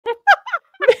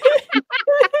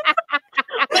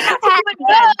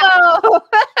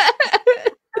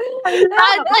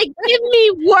like, give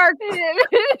me work.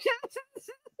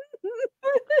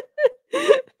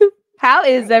 How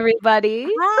is everybody?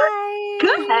 Hi.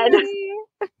 Good.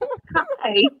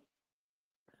 Hi.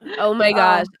 Oh my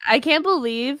gosh. I can't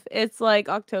believe it's like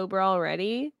October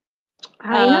already.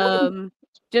 I know.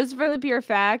 Just for the pure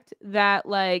fact that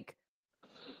like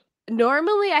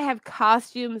normally I have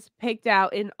costumes picked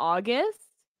out in August.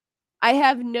 I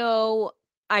have no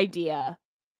idea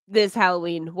this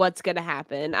Halloween what's gonna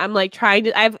happen. I'm like I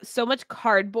have so much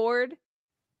cardboard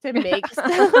to make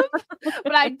stuff,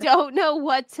 but I don't know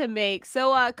what to make.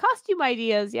 So costume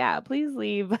ideas, yeah, please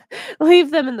leave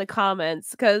them in the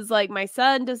comments, because like my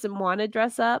son doesn't want to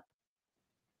dress up.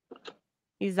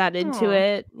 He's not into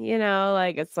it, you know,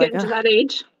 like it's like Getting to that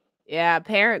age. Yeah,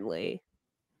 apparently.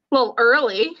 Well,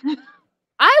 early.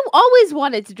 I always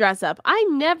wanted to dress up. I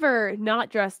never not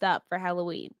dressed up for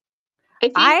Halloween.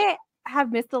 I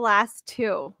have missed the last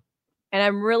 2. And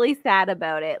I'm really sad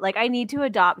about it. Like, I need to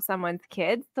adopt someone's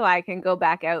kids so I can go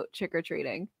back out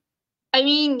trick-or-treating. I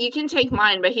mean, you can take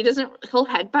mine, but he'll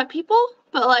headbutt people,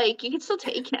 but like, you can still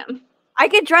take him. I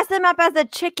could dress him up as a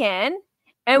chicken,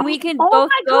 and we can both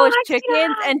go as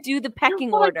chickens and do the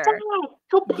pecking order.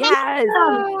 Yes.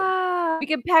 We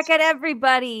can peck at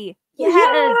everybody. Yes.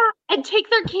 Yeah. And take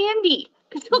their candy.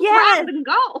 Because he'll grab and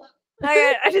go.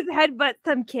 I just headbutt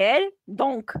some kid.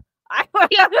 Donk.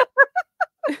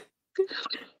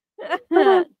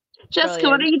 Jessica,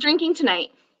 what are you drinking tonight?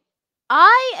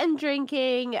 I am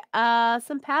drinking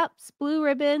some Pabst Blue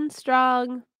Ribbon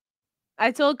Strong.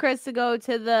 I told Chris to go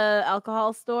to the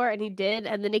alcohol store, and he did,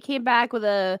 and then he came back with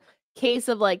a case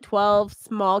of like 12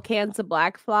 small cans of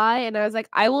Black Fly, and I was like,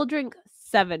 I will drink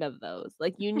 7 of those.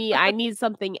 Like, I need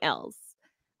something else.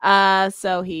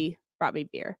 So he brought me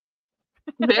beer.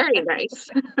 Very nice.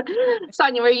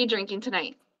 Saunya, what are you drinking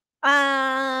tonight?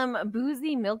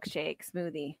 Boozy milkshake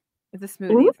smoothie. It's a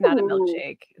smoothie. It's not a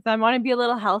milkshake. So I want to be a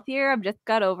little healthier. I've just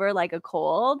got over like a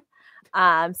cold,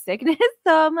 sickness.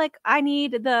 So I'm like, I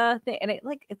need the thing, and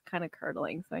it's kind of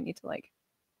curdling. So I need to like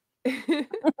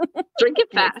drink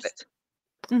it fast.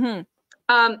 Mm-hmm.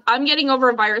 I'm getting over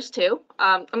a virus too.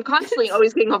 I'm constantly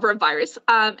always getting over a virus.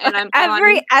 And I'm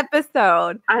every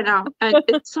episode. I know, and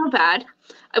it's so bad.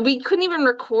 We couldn't even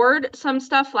record some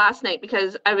stuff last night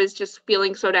because I was just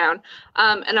feeling so down.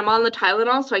 And I'm on the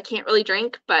Tylenol, so I can't really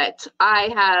drink. But I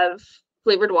have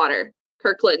flavored water,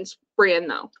 Kirkland's brand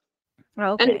though.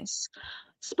 Okay. And it's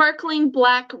sparkling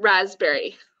black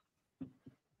raspberry.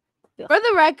 For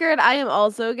the record, I am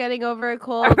also getting over a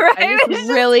cold. Right? I just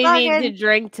really need to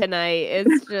drink tonight.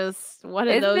 It's just one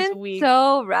of those weeks.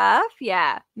 So rough.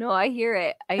 Yeah. No, I hear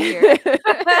it.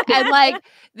 And like,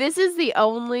 this is the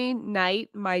only night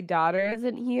my daughter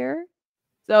isn't here.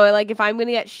 So like, if I'm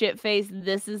gonna get shit faced,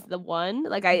 this is the one.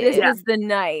 Like, this is the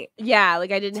night. Yeah.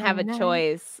 Like, I didn't have a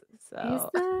choice.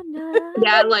 So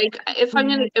yeah, like if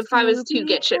I was to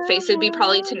get shit faced, it'd be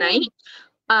probably tonight.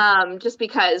 Just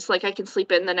because like I can sleep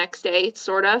in the next day,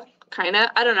 sorta, kinda.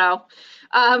 I don't know.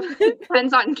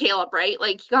 Depends on Caleb, right?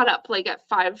 Like he got up like at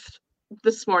 5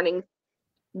 this morning.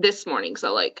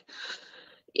 So like,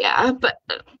 yeah, but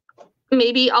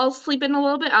maybe I'll sleep in a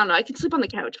little bit. I don't know. I can sleep on the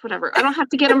couch, whatever. I don't have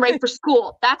to get him ready for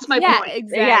school. That's my point.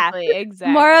 Exactly. Yeah.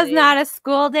 Exactly. Tomorrow's not a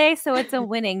school day, so it's a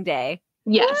winning day.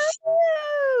 Yes.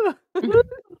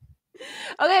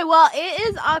 Okay, well, it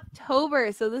is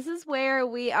October, so this is where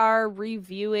we are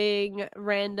reviewing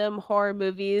random horror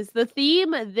movies. The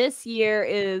theme this year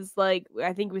is like,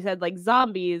 I think we said like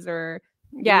zombies or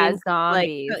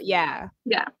zombies. Like, yeah.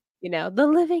 You know, the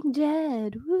living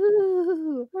dead.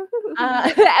 Woo!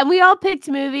 And we all picked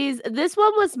movies. This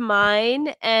one was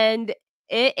mine, and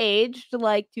it aged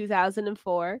like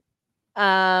 2004.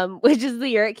 Which is the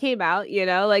year it came out, you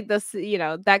know, like this, you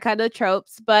know, that kind of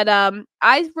tropes. But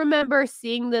I remember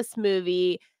seeing this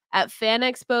movie at Fan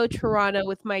Expo Toronto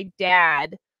with my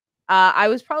dad. I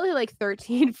was probably like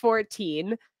 13,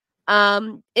 14,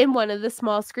 in one of the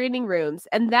small screening rooms.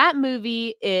 And that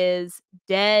movie is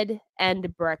Dead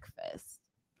and Breakfast.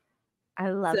 I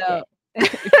love it.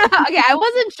 Okay, I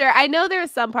wasn't sure. I know there are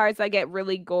some parts that get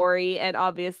really gory, and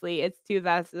obviously it's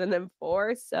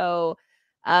 2004, so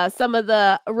some of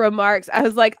the remarks, I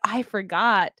was like, I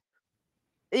forgot.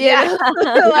 Yeah.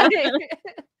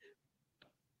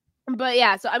 But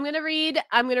yeah, so I'm gonna read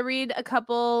a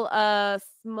couple the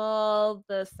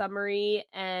summary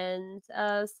and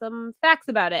some facts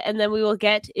about it, and then we will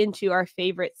get into our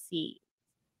favorite scene.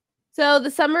 So the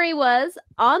summary was,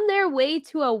 on their way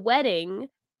to a wedding,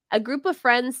 a group of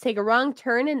friends take a wrong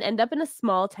turn and end up in a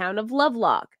small town of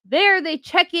Lovelock. There, they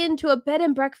check into a bed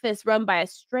and breakfast run by a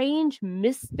strange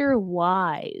Mr.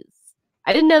 Wise.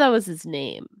 I didn't know that was his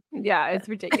name. Yeah, it's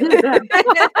ridiculous.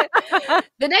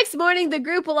 The next morning, the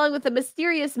group, along with a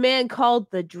mysterious man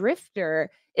called the Drifter,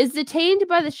 is detained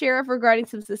by the sheriff regarding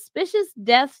some suspicious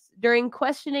deaths. During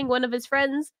questioning, one of his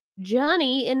friends,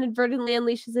 Johnny, inadvertently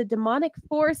unleashes a demonic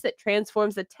force that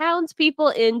transforms the townspeople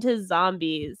into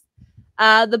zombies.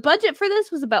 The budget for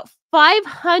this was about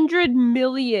 500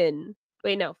 million.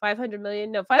 Wait, no, 500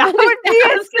 million? No, 500 That would be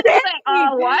insane.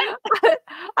 What?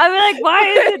 I'm like, why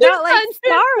is it not like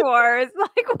Star Wars?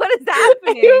 Like, what is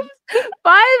happening?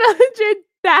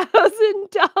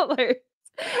 $500,000.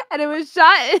 And it was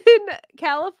shot in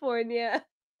California.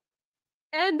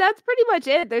 And that's pretty much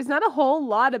it. There's not a whole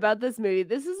lot about this movie.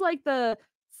 This is like the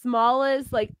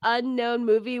smallest, like, unknown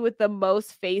movie with the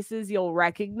most faces you'll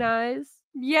recognize.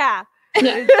 Yeah.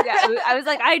 Yeah, I was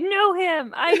like, I know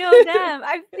him. I know them.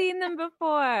 I've seen them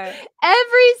before.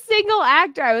 Every single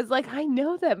actor, I was like, I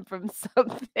know them from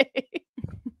something.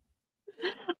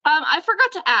 I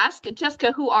forgot to ask,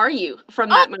 Jessica, who are you from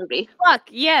that movie? Fuck,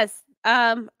 yes.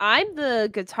 I'm the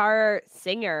guitar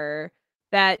singer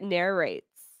that narrates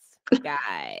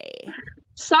guy.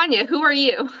 Saunya, who are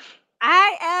you?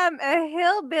 I am a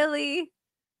hillbilly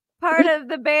part of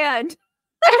the band.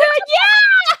 Yeah!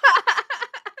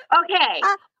 Okay.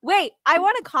 Wait, I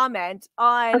want to comment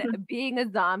on being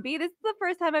a zombie. This is the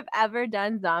first time I've ever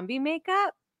done zombie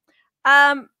makeup.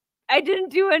 I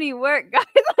didn't do any work, guys.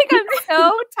 Like, I'm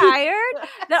so tired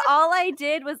that all I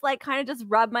did was like kind of just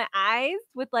rub my eyes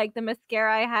with like the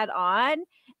mascara I had on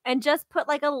and just put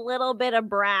like a little bit of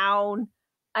brown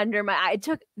under my eye. It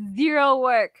took zero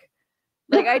work.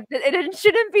 Like, it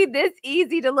shouldn't be this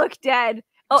easy to look dead.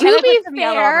 Oh, to be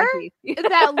fair,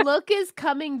 that look is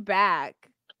coming back.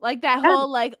 Like that whole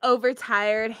like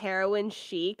overtired heroin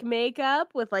chic makeup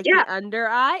with like the under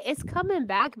eye, it's coming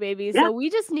back, baby. So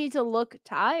we just need to look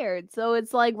tired. So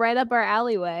it's like right up our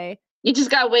alleyway. You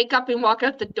just gotta wake up and walk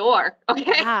out the door. Okay.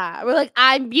 Yeah, we're like,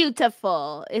 I'm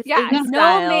beautiful. It's no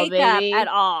style, makeup baby. at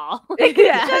all.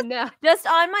 Just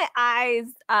on my eyes,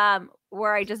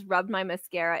 where I just rubbed my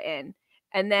mascara in,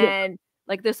 and then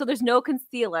like there's no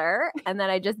concealer, and then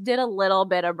I just did a little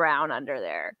bit of brown under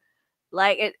there,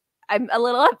 like it. I'm a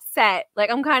little upset. Like,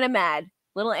 I'm kind of mad, a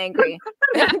little angry.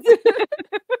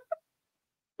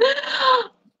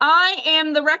 I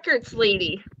am the records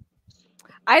lady.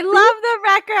 I love the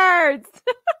records.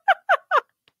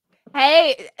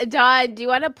 Hey, Dawn, do you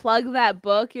want to plug that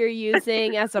book you're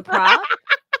using as a prop?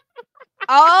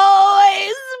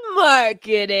 Always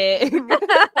marketing.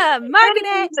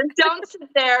 Marketing. Don't sit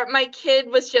there. My kid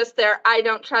was just there. I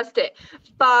don't trust it.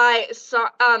 By S.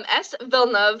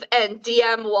 Villeneuve and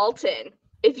DM Walton.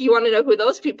 If you want to know who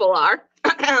those people are,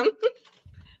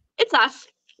 it's us.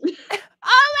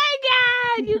 Oh my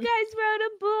God! You guys wrote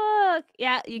a book.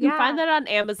 Yeah, you can find that on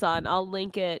Amazon. I'll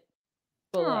link it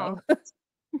below.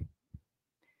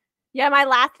 Yeah, my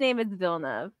last name is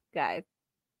Villeneuve, guys.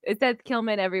 It says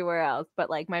Kilman everywhere else, but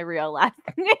like my real last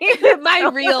name. My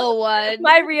real one.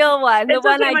 My real one. The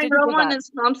one I my didn't real one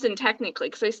is Thompson, technically,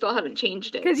 because I still haven't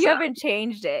changed it. Because you haven't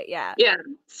changed it, yeah. Yeah.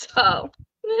 So.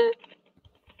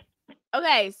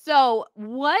 Okay, so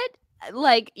what?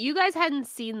 Like, you guys hadn't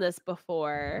seen this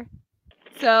before,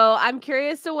 so I'm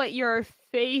curious to what your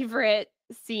favorite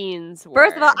scenes were.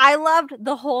 First of all, I loved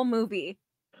the whole movie.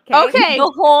 Okay.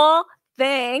 The whole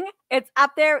thing. It's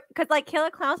up there because like Killer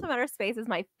Clowns from Outer Space is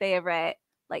my favorite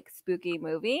like spooky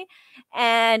movie,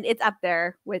 and it's up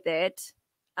there with it.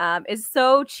 It's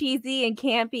so cheesy and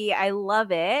campy. I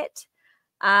love it.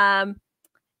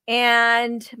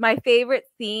 And my favorite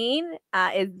scene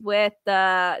is with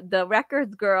the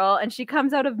records girl, and she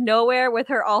comes out of nowhere with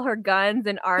all her guns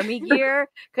and army gear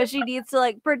because she needs to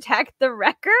like protect the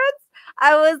records.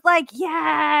 I was like,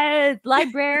 yes,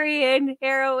 librarian,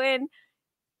 heroine.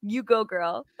 You go,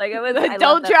 girl. Like, I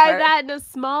don't try that in a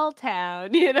small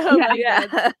town, you know?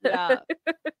 Yeah.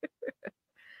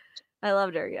 I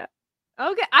loved her, yeah.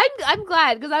 Okay, I'm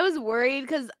glad because I was worried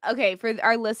because for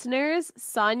our listeners,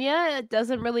 Saunya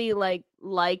doesn't really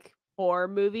like horror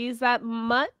movies that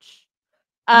much.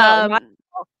 No,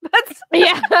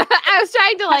 yeah. I was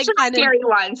trying to like kind scary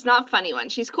ones, not funny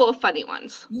ones. She's cool with funny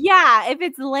ones. Yeah, if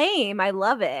it's lame, I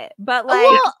love it. But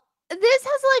like, this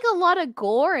has like a lot of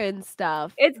gore and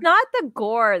stuff. It's not the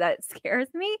gore that scares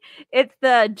me. It's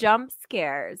the jump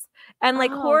scares. And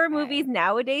like horror movies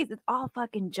nowadays, it's all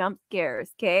fucking jump scares,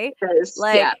 okay?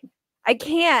 Like I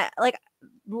can't, like,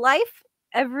 life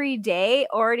every day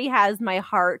already has my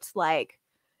heart like,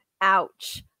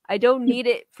 ouch. I don't need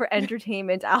it for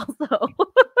entertainment also.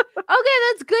 Okay,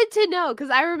 that's good to know because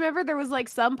I remember there was like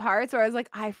some parts where I was like,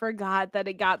 I forgot that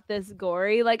it got this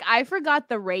gory. Like I forgot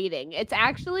the rating. It's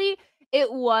actually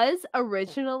it was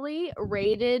originally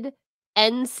rated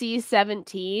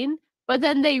NC-17, but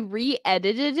then they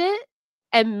re-edited it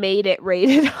and made it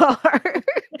rated R.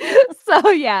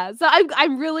 So yeah, so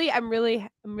I'm really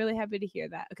happy to hear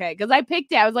that. Okay, because I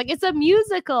picked it. I was like, it's a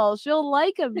musical. She'll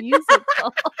like a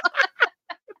musical.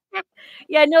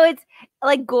 Yeah, no, it's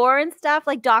like gore and stuff,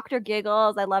 like Dr.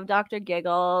 Giggles. I love Dr.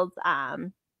 Giggles.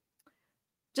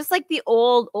 Just like the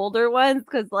older ones,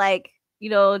 because like, you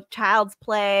know, Child's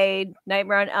Play,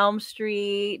 Nightmare on Elm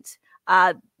Street.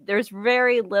 There's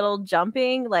very little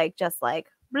jumping, like just like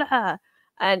blah.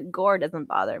 And gore doesn't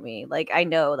bother me. Like I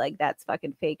know like that's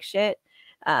fucking fake shit.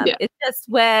 It's just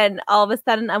when all of a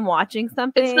sudden I'm watching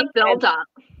something. It's the build up.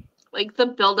 Like the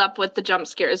build up with the jump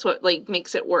scare is what like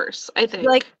makes it worse, I think.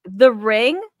 Like The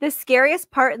Ring, the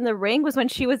scariest part in The Ring was when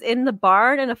she was in the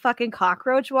barn and a fucking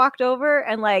cockroach walked over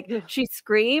and like she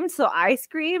screamed, so I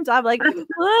screamed. I'm like,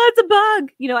 oh, it's a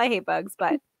bug. You know, I hate bugs,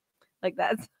 but like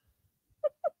that's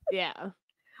yeah.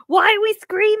 Why are we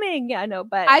screaming? Yeah, no,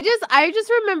 but I just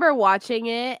remember watching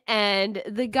it and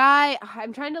the guy,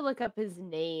 I'm trying to look up his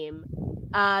name,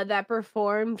 that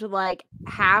performed like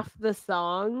half the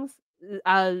songs.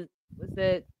 Was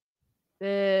it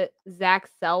the Zach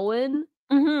Selwyn?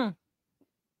 Mm-hmm.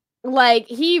 Like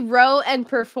he wrote and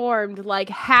performed like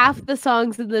half the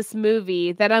songs in this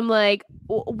movie that I'm like,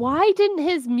 why didn't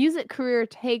his music career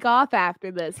take off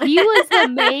after this? He was the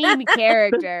main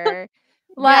character.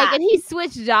 Like, Yeah. and he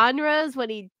switched genres when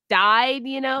he died,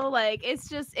 you know, like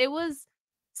it was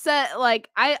so like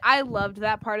I loved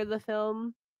that part of the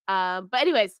film. But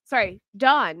anyways, sorry,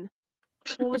 Dawn.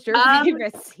 What was your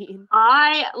favorite scene?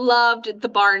 I loved the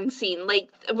barn scene, like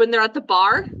when they're at the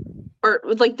bar, or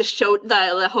with like the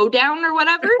hoedown or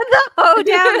whatever. The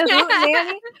hoedown, the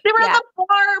hootenanny. They were at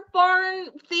the barn.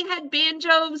 They had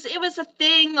banjos. It was a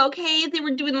thing. Okay, they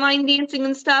were doing line dancing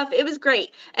and stuff. It was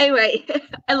great. Anyway,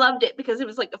 I loved it because it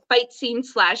was like a fight scene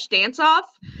 / dance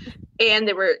off, and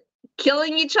they were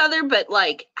killing each other, but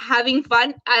like having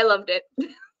fun. I loved it.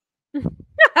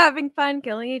 Having fun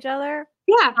killing each other.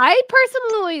 Yeah, I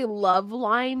personally love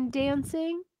line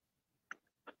dancing.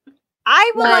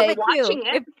 I would like, love it watching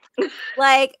too. it.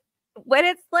 Like when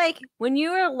it's like when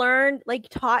you are learned like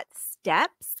taught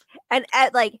steps and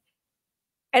at like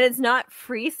and it's not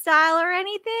freestyle or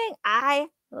anything, I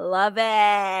love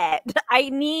it. I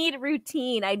need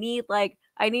routine. I need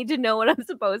to know what I'm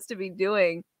supposed to be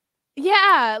doing.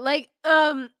 Yeah, like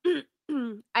I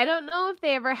don't know if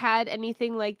they ever had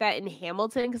anything like that in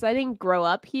Hamilton because I didn't grow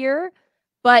up here.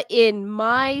 But in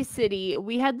my city,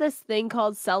 we had this thing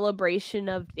called Celebration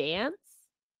of Dance.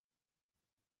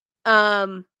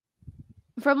 From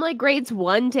like grades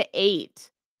 1 to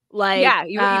 8. Like yeah,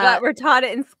 you were taught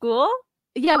it in school?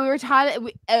 Yeah, we were taught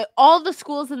it. All the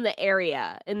schools in the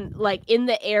area, and like in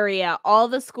the area, all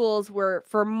the schools were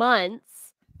for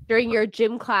months during your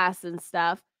gym class and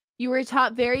stuff. You were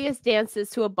taught various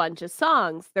dances to a bunch of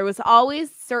songs. There was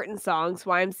always certain songs.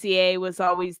 YMCA was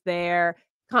always there.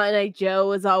 Cotton Eye Joe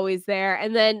was always there.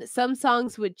 And then some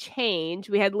songs would change.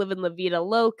 We had Livin' La Vida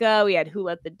Loca. We had Who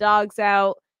Let the Dogs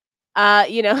Out.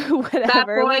 You know,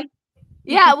 whatever. That boy.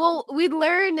 Yeah, well, we'd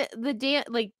learn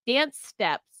the dance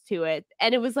steps to it.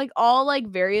 And it was like all like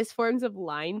various forms of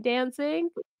line dancing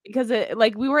because it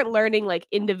like we weren't learning like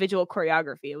individual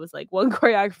choreography. It was like one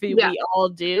choreography we all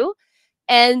do.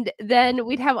 And then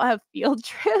we'd have a field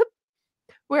trip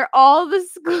where all the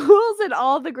schools and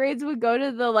all the grades would go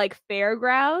to the like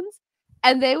fairgrounds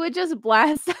and they would just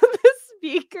blast on the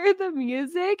speaker the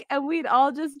music and we'd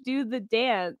all just do the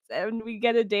dance and we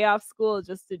get a day off school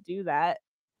just to do that.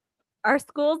 Our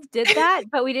schools did that,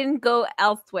 but we didn't go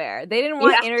elsewhere. They didn't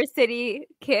want inner city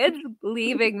kids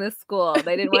leaving the school.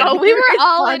 They didn't want. Oh, we were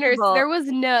all inner. There was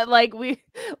no like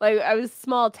I was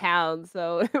small town,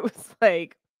 so it was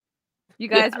like you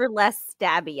guys were less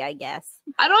stabby, I guess.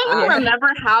 I don't even remember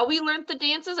how we learned the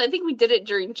dances. I think we did it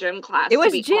during gym class. It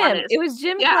was gym. It was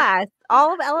gym class.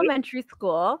 All of elementary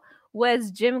school was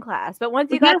gym class, but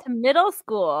once you got to middle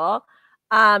school,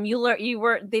 they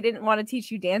didn't want to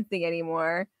teach you dancing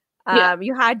anymore.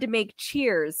 You had to make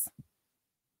cheers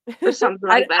or something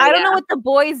like that. I don't know what the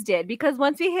boys did because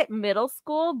once we hit middle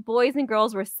school, boys and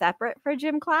girls were separate for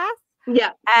gym class.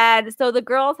 Yeah. And so the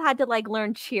girls had to like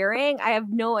learn cheering. I have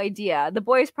no idea. The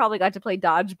boys probably got to play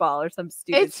dodgeball or some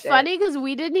stupid shit. Funny because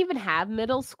we didn't even have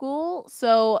middle school.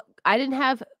 So I didn't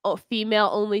have a female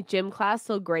only gym class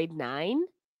till grade 9,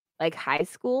 like high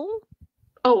school.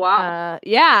 Oh, wow.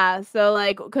 Yeah. So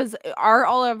like, because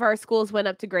all of our schools went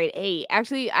up to grade 8.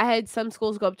 Actually, I had some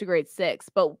schools go up to grade 6,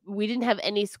 but we didn't have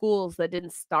any schools that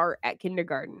didn't start at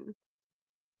kindergarten.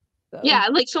 So. Yeah,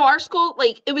 like, so our school,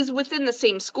 like, it was within the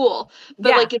same school,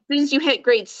 but like, as soon as you hit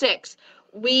grade 6,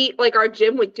 we, like, our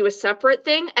gym would do a separate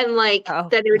thing, and like,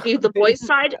 then it would be the boys'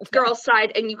 side, girls'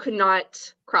 side, and you could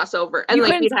not cross over, and You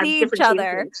like, couldn't we'd have see different each team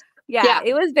other. teams. Yeah,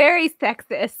 it was very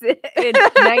sexist in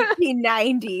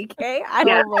 1990. Okay,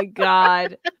 Oh my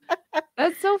god,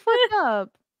 that's so fucked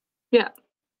up. Yeah,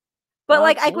 but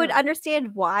like I could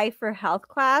understand why for health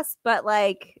class, but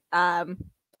like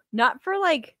not for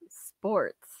like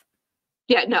sports.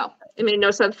 Yeah, no, it made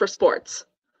no sense for sports.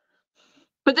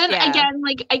 But then again,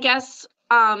 like, I guess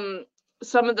some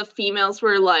of the females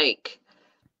were like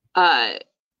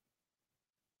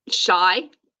shy,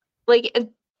 like,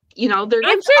 you know, they're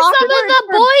I'm sure some of the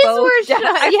boys were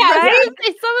shy. Yeah, right?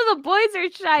 some of the boys are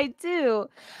shy too.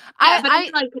 Yeah, but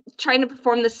it's like trying to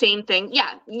perform the same thing.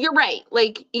 Yeah, you're right.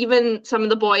 Like, even some of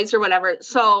the boys or whatever.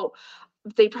 So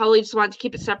they probably just wanted to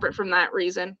keep it separate from that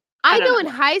reason. I know in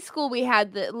high school we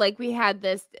had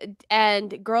this,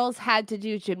 and girls had to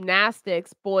do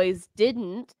gymnastics, boys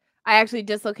didn't. I actually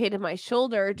dislocated my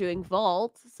shoulder doing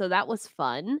vault, so that was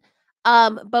fun.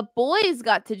 But boys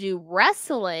got to do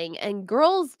wrestling and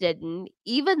girls didn't,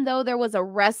 even though there was a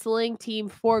wrestling team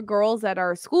for girls at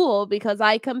our school because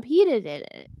I competed in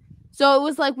it. So it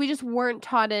was like we just weren't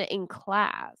taught it in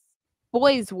class.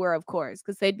 Boys were, of course,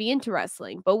 because they'd be into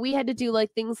wrestling, but we had to do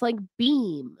like things like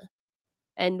beam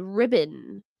and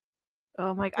ribbon.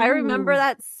 Oh my, I remember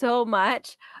that so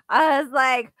much. I was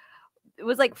like, it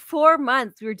was like 4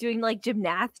 months we were doing like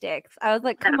gymnastics. I was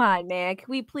like, come on, man, can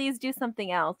we please do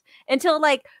something else? Until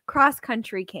like cross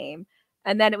country came,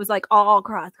 and then it was like all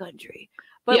cross country.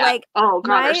 But like, oh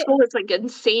god, our school is like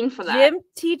insane for that. Gym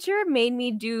teacher made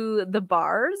me do the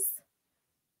bars.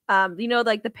 You know,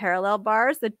 like the parallel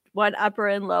bars, the one upper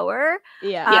and lower.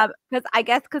 Yeah. Because I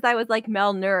guess because I was like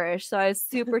malnourished, so I was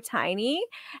super tiny,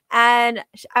 and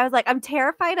I was like, I'm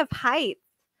terrified of heights.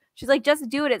 She's like, just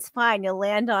do it. It's fine. You'll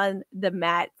land on the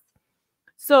mat.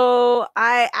 So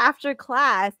after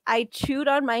class, I chewed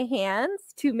on my hands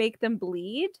to make them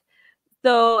bleed.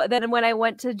 So then when I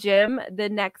went to gym the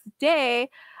next day,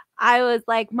 I was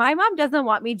like, my mom doesn't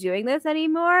want me doing this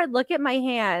anymore. Look at my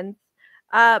hands.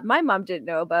 My mom didn't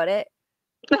know about it.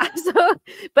 So,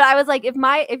 but I was like, if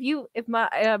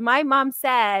my mom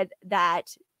said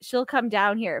that she'll come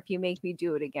down here if you make me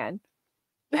do it again.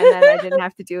 And then I didn't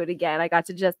have to do it again. I got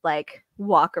to just like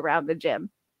walk around the gym.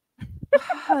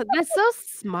 That's so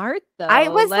smart though. I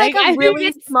was like a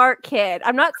really smart kid.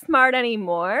 I'm not smart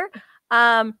anymore.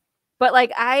 But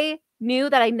like I knew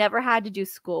that I never had to do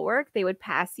schoolwork. They would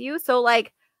pass you. So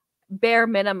like bare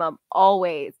minimum,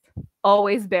 always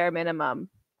bare minimum.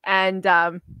 And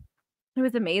it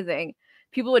was amazing.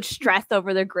 People would stress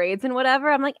over their grades and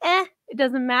whatever. I'm like, it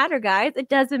doesn't matter, guys. It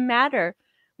doesn't matter.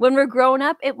 When we're grown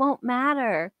up, it won't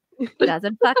matter. It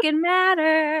doesn't fucking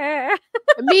matter.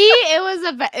 Me,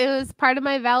 it was part of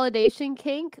my validation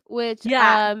kink, which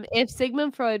if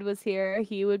Sigmund Freud was here,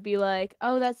 he would be like,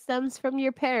 oh, that stems from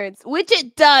your parents, which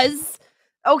it does.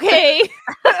 Okay.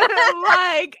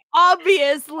 Like,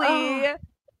 obviously.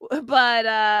 But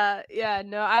yeah,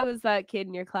 no, I was that kid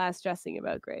in your class stressing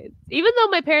about grades. Even though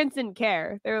my parents didn't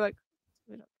care. They were like,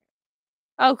 we don't care.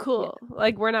 Oh, cool. Yeah.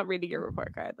 Like, we're not reading your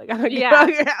report card. Like, open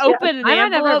an I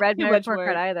envelope. never read my report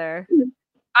card either.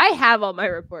 I have all my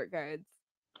report cards.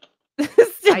 I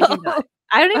do not.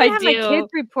 I don't even have my kids'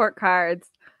 report cards.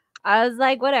 I was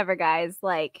like, whatever, guys.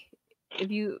 Like, if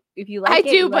you like I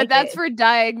do, but that's for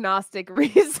diagnostic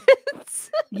reasons.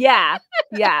 Yeah.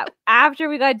 After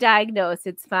we got diagnosed,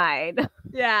 it's fine.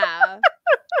 Yeah.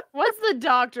 Once the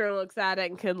doctor looks at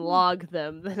it and can log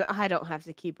them, then I don't have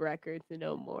to keep records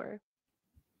no more.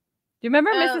 Do you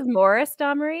remember Mrs. Morris,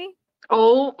 Domery?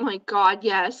 Oh my god,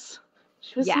 yes.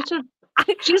 She was such a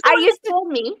She's told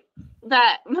me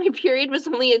that my period was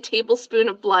only a tablespoon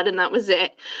of blood and that was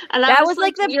it. And that was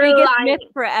like the biggest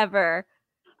myth forever.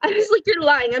 I was like, you're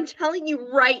lying. I'm telling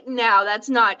you right now, that's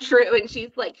not true. And she's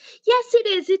like, yes, it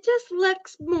is. It just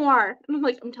looks more. And I'm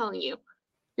like, I'm telling you,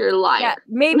 you're a liar. Yeah,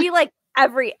 maybe like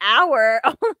every hour,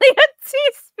 only a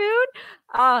teaspoon.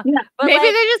 But maybe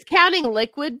they're just counting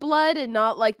liquid blood and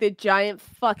not like the giant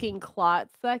fucking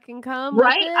clots that can come.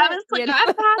 Right? I was like,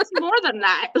 I've passed more than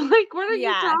that. Like, what are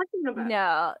you talking about?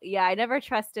 No, I never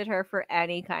trusted her for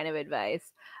any kind of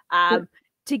advice.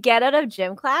 To get out of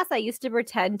gym class, I used to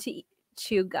pretend to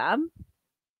chew gum.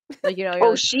 Like,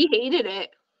 oh, she hated it.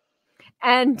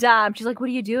 And she's like, what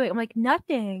are you doing? I'm like,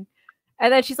 nothing.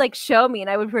 And then she's like, show me. And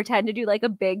I would pretend to do like a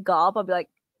big gulp. I'll be like,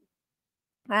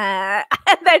 and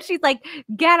then she's like,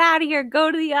 get out of here.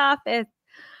 Go to the office.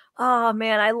 Oh,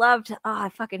 man. I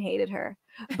fucking hated her.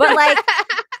 But like,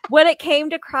 when it came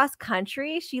to cross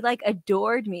country, she like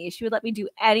adored me. She would let me do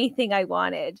anything I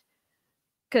wanted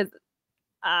because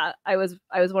I was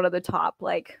one of the top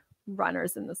like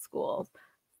runners in the school.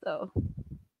 So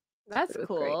That's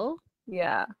cool. Great.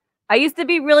 Yeah. I used to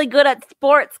be really good at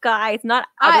sports, guys, not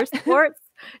other sports,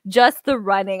 just the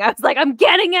running. I was like, I'm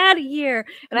getting out of here.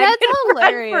 And I could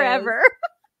run forever.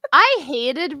 I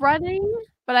hated running,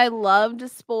 but I loved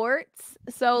sports.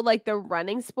 So like the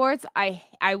running sports, I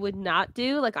would not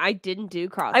do. Like I didn't do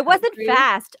cross. I wasn't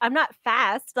fast. I'm not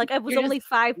fast. Like I was only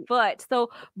 5 foot. So,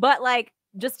 but like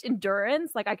just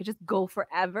endurance, like I could just go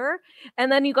forever.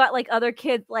 And then you got like other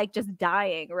kids like just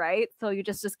dying, right? So you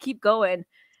just keep going.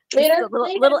 Later,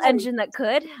 little engine that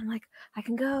could. I'm like, I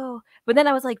can go. But then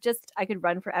I was like, I could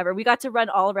run forever. We got to run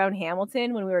all around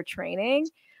Hamilton when we were training.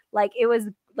 Like it was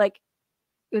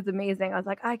amazing. I was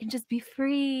like, I can just be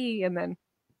free. And then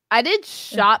I did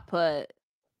shot put.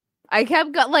 I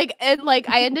kept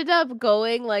I ended up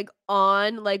going like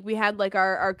on like we had like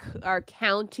our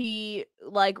county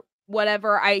like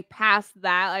whatever. I passed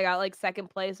that. I got like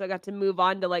second place. So I got to move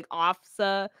on to like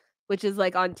OFSA, which is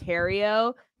like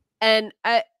Ontario. And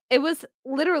it was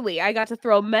literally, I got to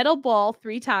throw a metal ball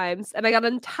 3 times and I got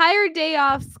an entire day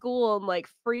off school and like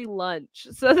free lunch.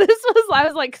 So I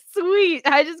was like, sweet.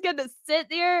 I just get to sit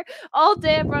there all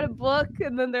day and write a book.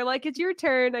 And then they're like, it's your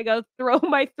turn. I go throw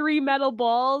my 3 metal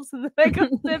balls and then I go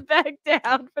sit back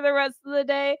down for the rest of the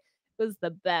day. It was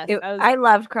the best. I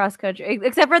loved cross country,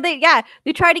 except for they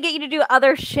tried to get you to do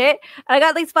other shit. And I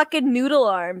got these fucking noodle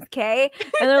arms, okay?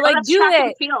 And they're like, do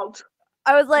it. Field.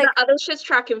 I was like, the other shit's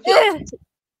track and field.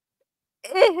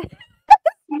 And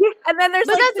then there's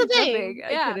but like that's the thing.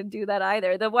 I couldn't do that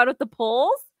either. The one with the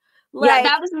poles. Yeah,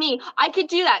 that was me. I could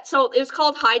do that. So it was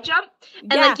called high jump,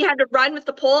 and like you had to run with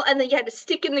the pole, and then you had to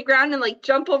stick in the ground and like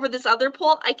jump over this other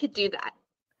pole. I could do that.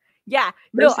 Yeah,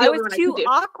 no, I was too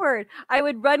awkward. I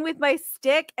would run with my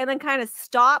stick and then kind of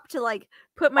stop to like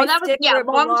put my stick.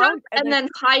 Long jump, and then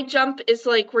high jump is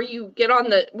like where you get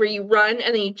on where you run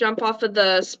and then you jump off of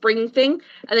the spring thing,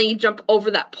 and then you jump over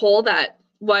that pole that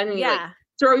one. And you, like,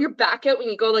 throw your back out when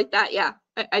you go like that. Yeah,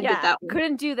 I did that one.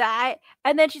 Couldn't do that.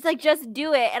 And then she's like, just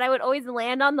do it. And I would always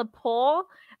land on the pole.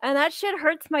 And that shit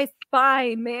hurts my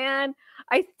spine, man.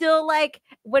 I still like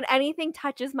when anything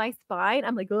touches my spine,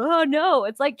 I'm like, oh no,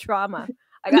 it's like trauma.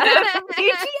 I got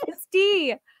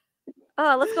PTSD.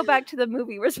 Oh, let's go back to the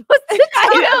movie. We're supposed to.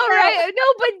 I know, right?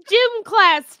 No, but gym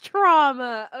class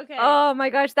trauma. Okay. Oh my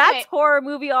gosh, that's horror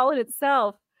movie all in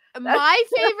itself. My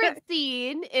favorite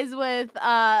scene is with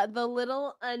the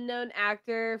little unknown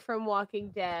actor from Walking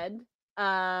Dead.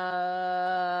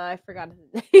 I forgot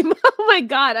his name. Oh my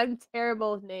god, I'm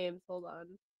terrible with names. Hold on.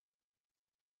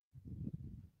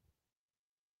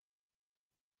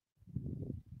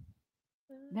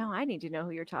 Now I need to know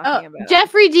who you're talking about.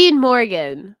 Jeffrey Dean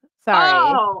Morgan. Sorry.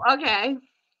 Oh, okay.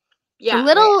 Yeah.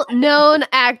 Little known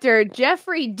actor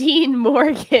Jeffrey Dean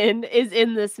Morgan is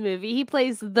in this movie. He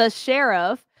plays the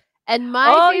sheriff. And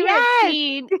my favorite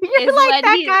scene is like when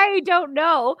that guy I don't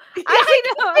know. I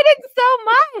know it so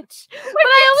much, but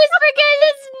I always forget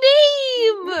his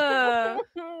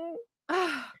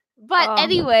name. But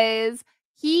anyways,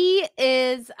 he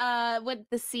is with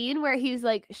the scene where he's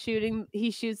like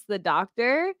he shoots the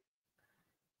doctor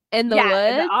in the woods.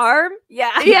 The arm.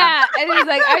 Yeah. And he's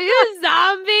like, "Are you a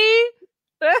zombie?"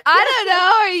 I don't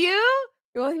know. Are you?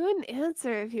 Well, he wouldn't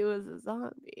answer if he was a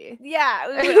zombie. Yeah,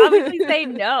 we would obviously say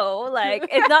no. Like,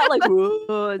 it's not like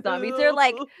zombies.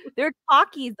 They're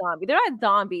talkie zombies. They're not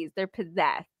zombies. They're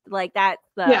possessed. Like that's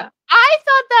the. Yeah, I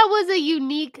thought that was a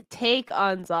unique take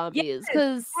on zombies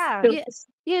because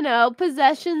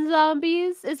possession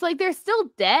zombies. It's like they're still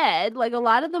dead. Like a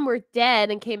lot of them were dead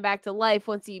and came back to life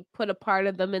once he put a part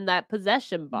of them in that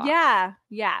possession box.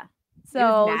 Yeah.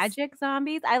 So magic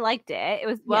zombies. I liked it. It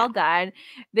was well done.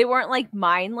 They weren't like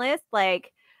mindless.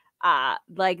 Like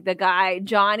the guy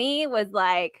Johnny was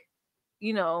like,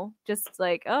 just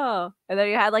like, oh, and then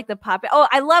you had like the puppet. Oh,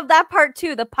 I love that part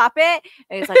too. The puppet.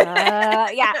 And he's like,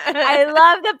 yeah, I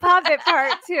love the puppet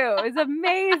part too. It's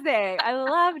amazing. I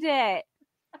loved it.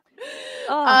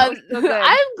 Oh, so good.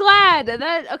 I'm glad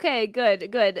that. Okay, good.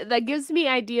 That gives me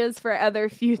ideas for other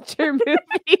future movies.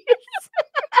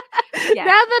 Now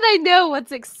that I know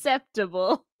what's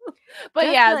acceptable. But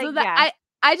I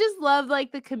just love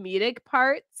like the comedic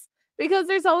parts because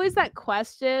there's always that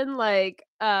question like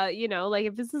like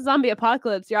if it's a zombie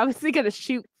apocalypse, you're obviously gonna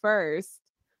shoot first.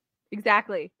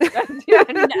 Exactly. Then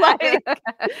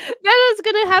it's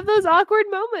gonna have those awkward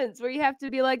moments where you have to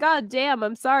be like, oh damn,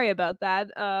 I'm sorry about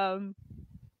that. Can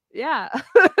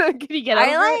you get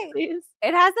over it, please?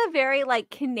 It has a very like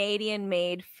Canadian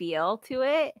made feel to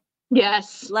it.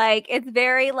 Yes. Like, it's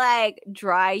very like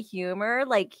dry humor.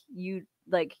 Like,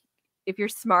 if you're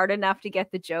smart enough to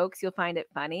get the jokes, you'll find it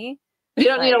funny. You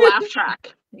don't need a laugh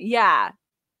track. Yeah.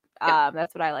 Yeah.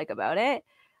 That's what I like about it.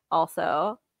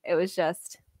 Also, it was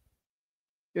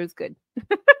good.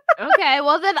 Okay,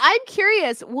 well then I'm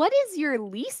curious, what is your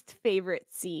least favorite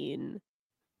scene?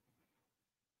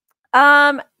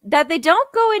 That they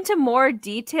don't go into more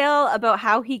detail about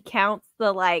how he counts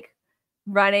the like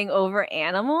running over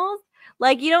animals.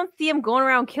 Like, you don't see him going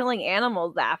around killing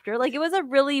animals after. Like, it was a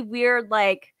really weird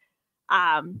like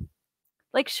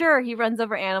sure, he runs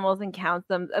over animals and counts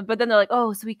them, but then they're like,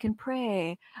 oh, so we can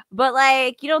pray. But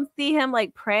like, you don't see him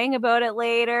like praying about it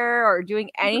later or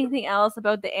doing anything else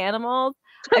about the animals.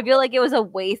 I feel like it was a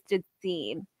wasted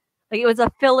scene. Like, it was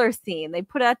a filler scene. They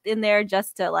put it in there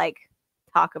just to like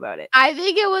talk about it. I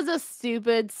think it was a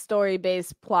stupid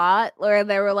story-based plot where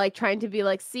they were like trying to be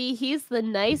like, see, he's the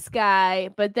nice guy,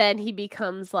 but then he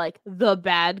becomes like the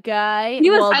bad guy. He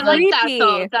was Well, I like that creepy.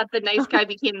 though, that the nice guy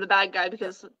became the bad guy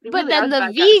because but then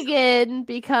the vegan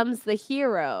becomes the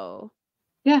hero.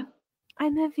 Yeah.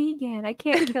 I'm a vegan. I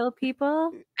can't kill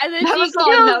people. And then That she was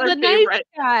kills another the nice favorite.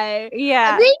 guy.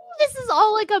 Yeah. I think this is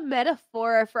all like a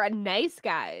metaphor for nice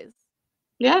guys.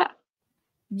 Yeah.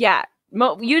 Yeah.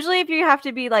 Usually if you have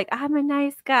to be like, I'm a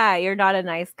nice guy, you're not a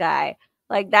nice guy.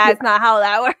 Like, that's not how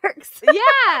that works.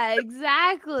 Yeah,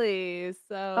 exactly.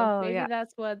 So maybe yeah.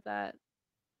 that's what that.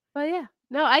 But yeah.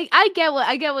 No, I get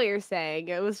what you're saying.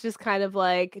 It was just kind of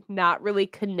like not really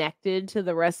connected to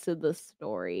the rest of the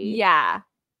story. Yeah.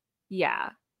 Yeah.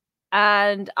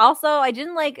 And also, I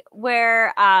didn't like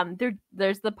where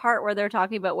there's the part where they're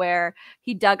talking about where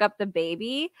he dug up the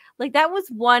baby. Like, that was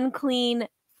one clean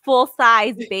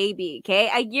full-size baby. Okay,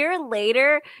 a year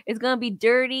later it's gonna be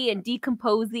dirty and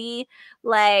decomposing.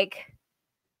 Like,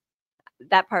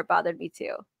 that part bothered me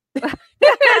too. The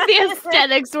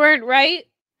aesthetics weren't right.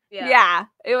 Yeah,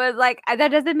 it was like, that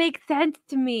doesn't make sense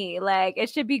to me. Like, it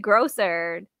should be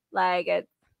grosser. Like, it.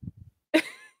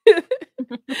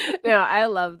 No, I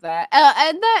love that.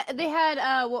 And that they had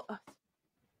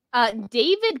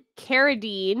David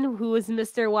Carradine, who was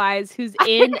Mr. Wise, who's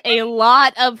in a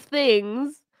lot of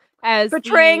things as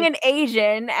portraying an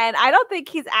Asian, and I don't think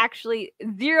he's actually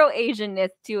zero Asianness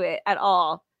to it at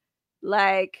all.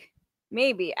 Like,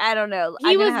 maybe, I don't know.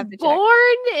 He was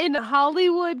born in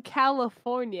Hollywood,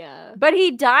 California, but he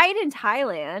died in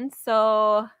Thailand.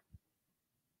 So,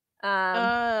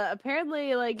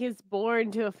 apparently, like, he's born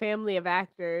to a family of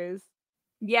actors.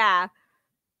 Yeah.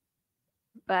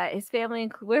 But his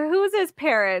family, who's his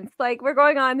parents? Like, we're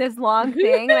going on this long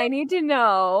thing, and I need to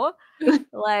know.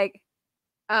 Like,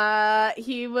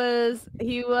 he was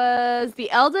the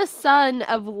eldest son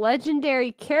of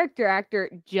legendary character actor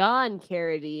John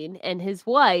Carradine, and his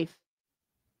wife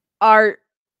I'm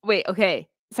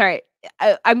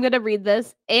gonna read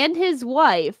this. And his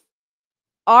wife,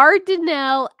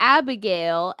 Ardenelle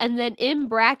Abigail, and then in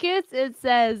brackets it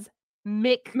says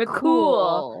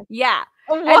McCool. Yeah.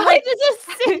 Why does it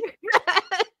say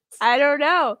that? I don't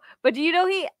know. But do you know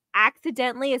he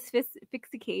accidentally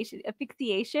asphyxiation?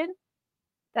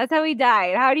 That's how he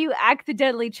died. How do you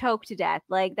accidentally choke to death?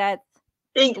 Like, that's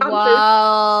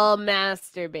while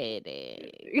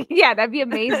masturbating. Yeah, that'd be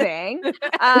amazing.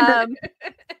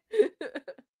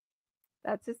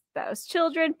 That's his spouse,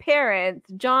 children, parents.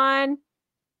 John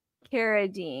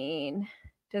Carradine.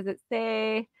 Does it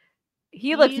say?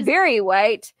 He looks very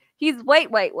white. He's white.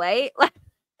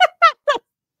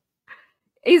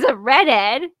 He's a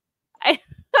redhead.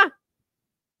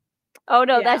 Oh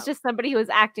no, that's just somebody who was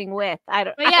acting with. I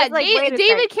don't. But yeah,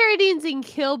 David Carradine's in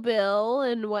Kill Bill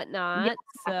and whatnot. Yeah.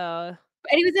 So,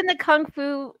 and he was in the kung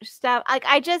fu stuff. Like,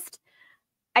 I just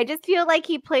feel like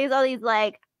he plays all these,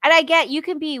 like, and I get you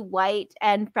can be white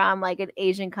and from like an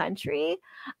Asian country,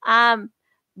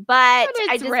 but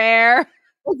it's rare.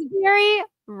 It's very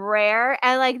rare,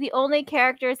 and like the only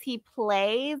characters he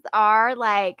plays are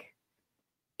like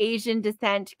Asian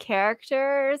descent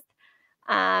characters.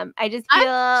 I just feel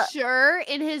I'm sure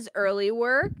in his early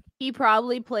work he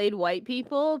probably played white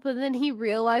people, but then he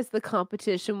realized the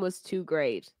competition was too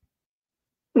great.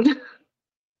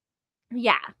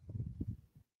 Yeah.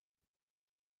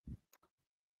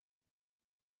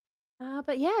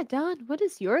 But yeah, Dawn, what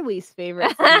is your least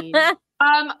favorite scene?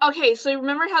 Okay, so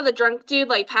remember how the drunk dude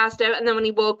like passed out, and then when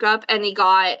he woke up and he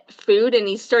got food and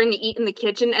he's starting to eat in the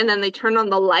kitchen, and then they turn on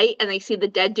the light and they see the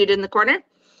dead dude in the corner?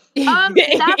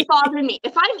 That bothered me.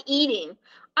 If I'm eating,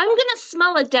 I'm gonna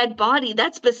smell a dead body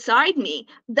that's beside me.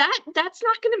 That's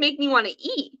not gonna make me want to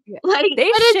eat. Yeah. Like, they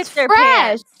but shit it's their fresh.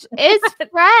 Pants. It's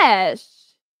fresh.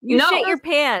 You shit your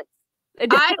pants.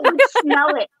 I would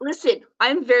smell it. Listen,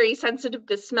 I'm very sensitive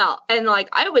to smell, and like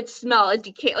I would smell a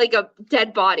decay, like a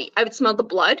dead body. I would smell the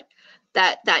blood,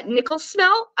 that nickel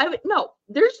smell.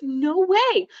 There's no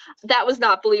way. That was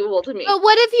not believable to me. But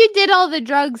what if you did all the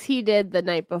drugs he did the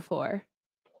night before?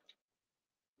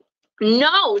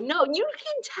 No, you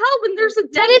can tell when there's a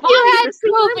dead body. What if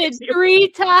you had COVID 3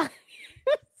 times?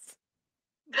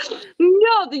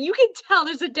 No, you can tell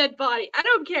there's a dead body. I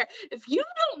don't care. If you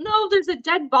don't know there's a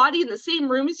dead body in the same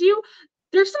room as you,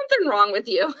 there's something wrong with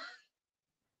you.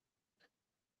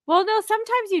 Well, no,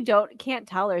 sometimes you can't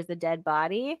tell there's a dead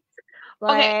body.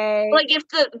 Okay, like if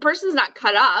the person's not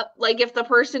cut up, like if the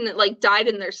person like died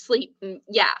in their sleep,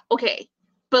 yeah, okay.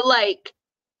 But like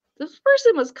this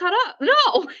person was cut up.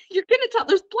 No, you're gonna tell.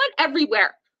 There's blood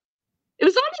everywhere. It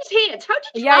was on his hands. How'd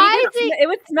you? Yeah, it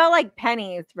would smell like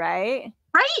pennies, right?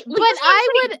 Right, like, but I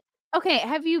would. Okay,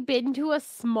 have you been to a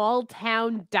small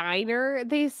town diner?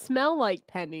 They smell like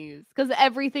pennies because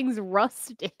everything's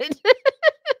rusted.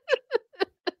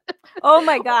 Oh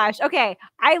my gosh. Okay,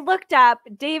 I looked up.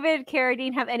 David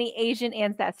Carradine have any Asian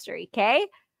ancestry? Okay,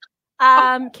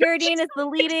 Carradine is the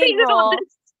leading role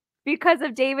because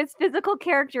of David's physical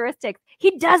characteristics.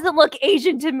 He doesn't look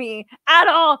Asian to me at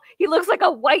all. He looks like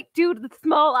a white dude with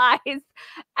small eyes.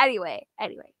 Anyway.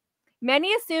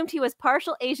 Many assumed he was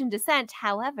partial Asian descent.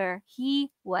 However, he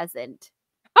wasn't.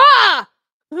 Ah!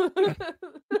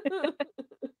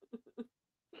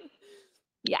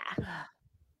 Yeah.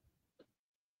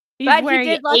 He's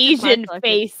wearing Asian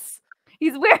face.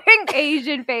 He's wearing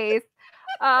Asian face.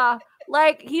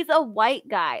 Like he's a white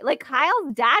guy. Like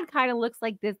Kyle's dad kind of looks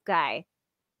like this guy.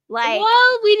 Like,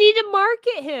 well, we need to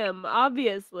market him,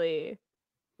 obviously.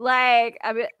 Like,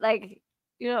 I mean, like,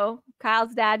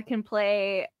 Kyle's dad can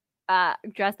play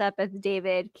dress up as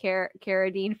David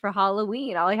Carradine for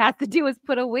Halloween. All he has to do is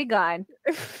put a wig on.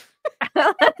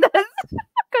 Because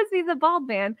he's a bald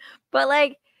man. But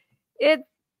like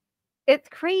it's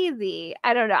crazy.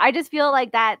 I don't know. I just feel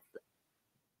like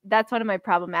that's one of my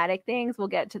problematic things. We'll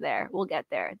get there.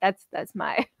 That's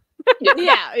my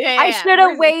yeah. I should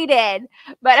have waited,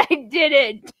 but I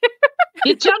didn't.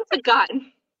 You jumped the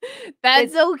gun.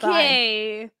 That's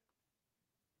okay.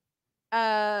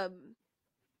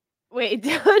 Wait,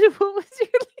 Dawn, what was your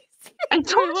least? I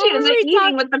told you it was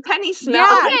eating with the penny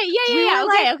smell.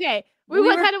 Yeah. Okay. We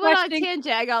kind of went on a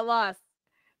tangent. I got lost.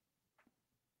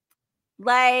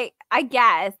 Like, I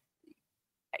guess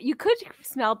you could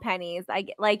smell pennies.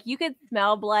 You could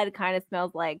smell blood. It kind of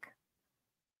smells like.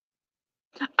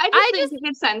 I just think you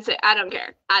can sense it. I don't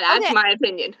care. That's my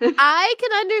opinion. I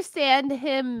can understand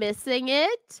him missing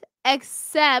it,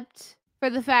 except for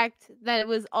the fact that it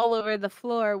was all over the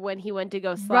floor when he went to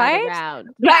go slide around.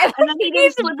 Right. And then he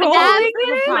didn't slip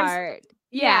the part.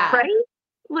 Yeah. Right?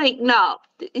 Like, no,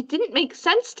 it didn't make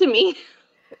sense to me.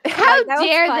 How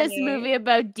dare this movie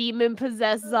about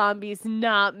demon-possessed zombies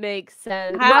not make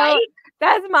sense? Right?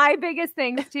 That's my biggest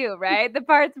thing too, right? The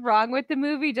parts wrong with the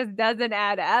movie just doesn't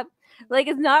add up. Like,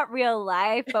 it's not real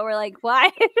life, but we're like, why?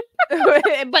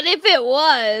 But if it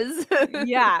was.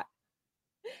 Yeah.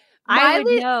 I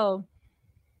would know.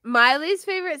 My least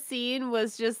favorite scene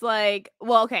was just like,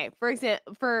 well, okay, for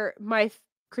example, for my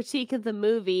critique of the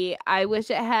movie, I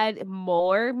wish it had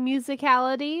more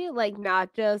musicality, like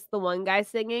not just the one guy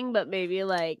singing, but maybe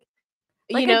like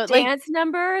a dance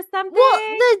number or something.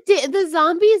 Well, the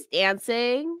zombies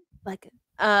dancing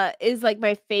is like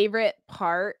my favorite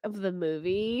part of the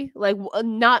movie. Like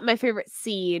not my favorite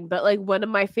scene, but like one of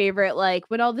my favorite, like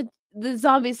when all the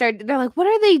zombies started, they're like, what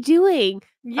are they doing?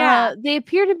 Yeah, they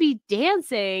appear to be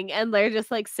dancing and they're just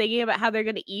like singing about how they're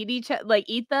gonna eat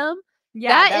them.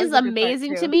 Yeah, that is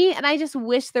amazing to me, and I just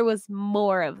wish there was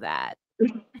more of that.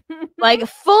 Like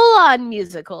full on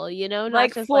musical, not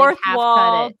like just fourth like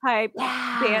wall type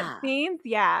dance scenes.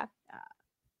 Yeah.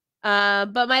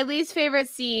 But my least favorite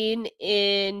scene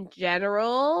in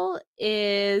general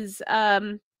is I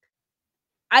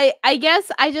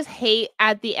guess I just hate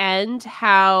at the end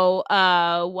how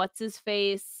what's his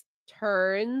face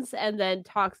turns and then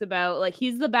talks about like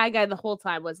he's the bad guy the whole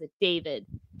time. Was it David?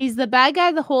 He's the bad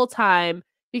guy the whole time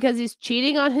because he's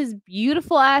cheating on his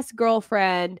beautiful ass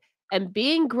girlfriend and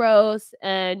being gross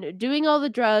and doing all the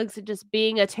drugs and just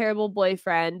being a terrible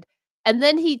boyfriend. And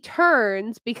then he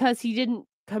turns because he didn't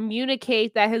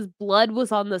communicate that his blood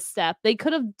was on the step. They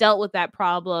could have dealt with that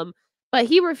problem, but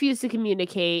he refused to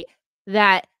communicate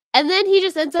that. And then he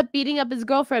just ends up beating up his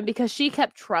girlfriend because she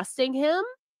kept trusting him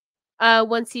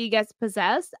once he gets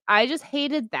possessed. I just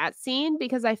hated that scene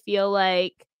because I feel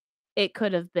like it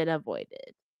could have been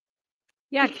avoided.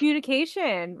 Yeah,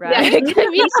 communication, right? Yeah,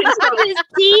 communication is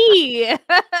key.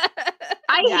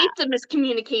 I hate the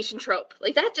miscommunication trope.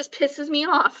 Like, that just pisses me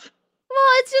off. Well,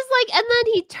 it's just like, and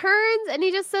then he turns and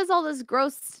he just says all this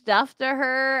gross stuff to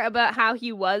her about how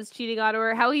he was cheating on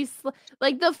her, how he's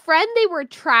like the friend they were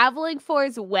traveling for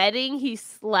his wedding, he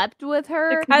slept with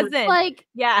her. The cousin. Like,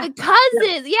 the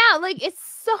cousins. Yeah, like it's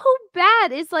so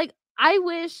bad. It's like, I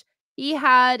wish he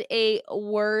had a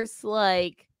worse,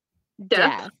 like,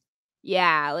 death.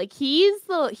 Yeah, like he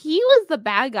was the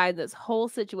bad guy in this whole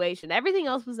situation. Everything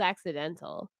else was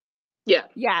accidental. Yeah.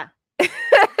 Yeah.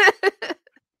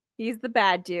 He's the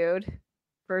bad dude.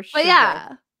 For sure. But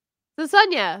yeah. So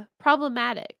Saunya,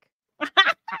 problematic.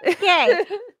 Okay.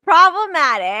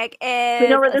 Problematic is, we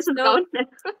know where this is going.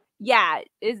 Yeah,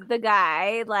 is the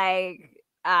guy like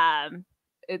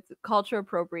it's culture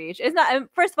appropriation. It's not,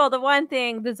 first of all, the one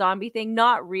thing, the zombie thing,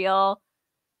 not real.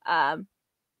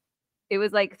 It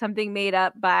was like something made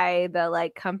up by the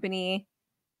like company.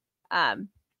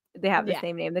 They have the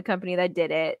same name, the company that did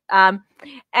it.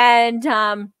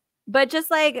 But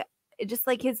just like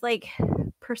his like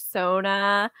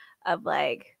persona of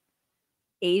like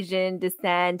Asian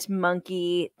descent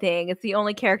monkey thing. It's the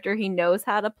only character he knows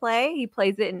how to play. He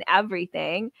plays it in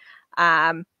everything.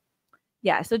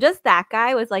 Yeah, so just that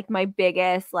guy was like my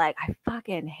biggest, like, I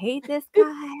fucking hate this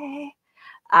guy.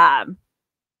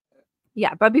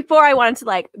 Yeah, but before I wanted to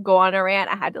like go on a rant,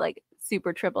 I had to like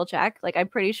super triple check. Like, I'm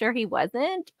pretty sure he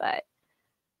wasn't, but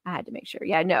I had to make sure.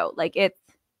 Yeah, no, like it's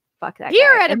fuck that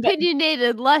Here guy. at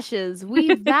Opinionated Lushes,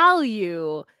 we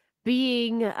value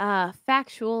being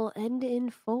factual and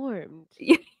informed.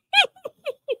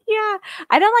 Yeah,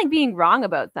 I don't like being wrong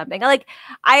about something. Like,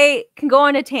 I can go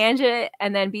on a tangent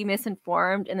and then be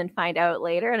misinformed and then find out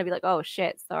later and I'll be like, oh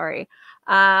shit, sorry.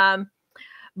 But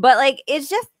like, it's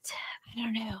just, I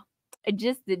don't know. It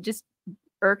just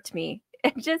irked me.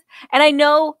 And I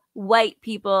know white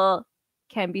people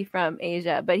can be from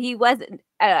Asia, but he wasn't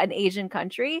an Asian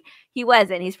country. He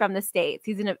wasn't. He's from the States.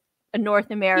 He's a North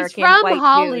American. He's from white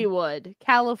Hollywood, dude.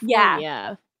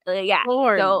 California. Yeah.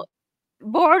 Born. So,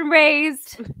 born,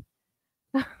 raised.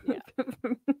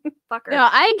 Fucker. No,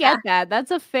 I get that. That's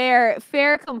a fair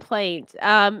complaint.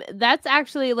 That's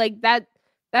actually like that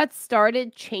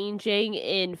started changing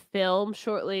in film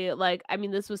shortly. Like, I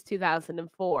mean, this was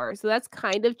 2004. So that's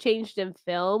kind of changed in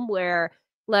film where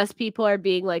less people are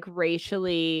being like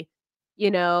racially,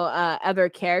 other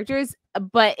characters,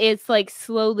 but it's like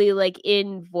slowly, like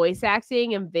in voice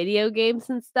acting and video games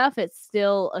and stuff, it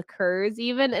still occurs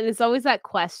even. And it's always that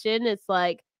question. It's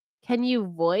like, can you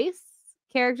voice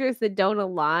characters that don't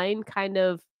align kind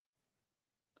of?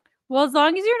 Well, as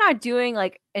long as you're not doing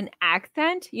like an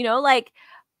accent, like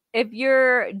if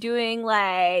you're doing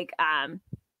like an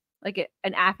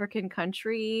African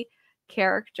country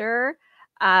character,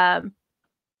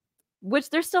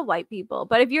 which they're still white people,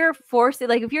 but if you're forcing,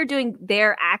 like if you're doing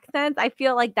their accents, I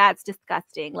feel like that's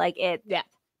disgusting. Like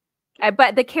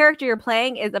but the character you're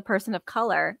playing is a person of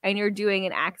color and you're doing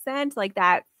an accent like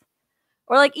that.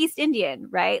 Or like East Indian,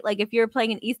 right? Like if you're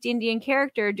playing an East Indian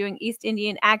character doing East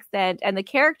Indian accent and the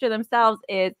character themselves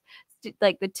is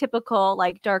like the typical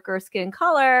like darker skin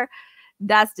color,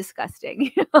 that's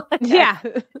disgusting.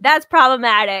 That's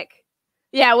problematic.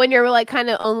 Yeah, when you're like kind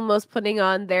of almost putting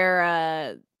on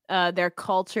their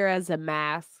culture as a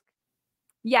mask.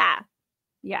 Yeah,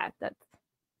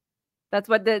 that's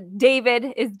what the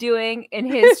David is doing in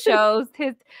his shows,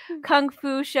 his kung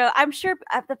fu show. I'm sure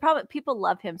the problem, people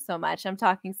love him so much. I'm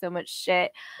talking so much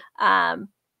shit. I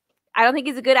don't think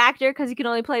he's a good actor because he can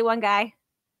only play one guy.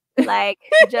 Like,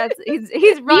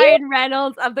 he's Ryan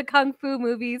Reynolds of the kung fu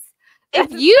movies.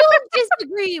 If you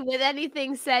disagree with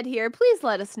anything said here, please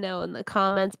let us know in the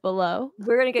comments below.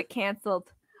 We're gonna get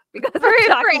canceled. Because for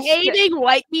hating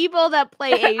white people that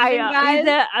play Asian guys. He's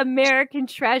an American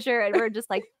treasure, and we're just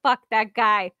like, fuck that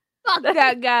guy. Fuck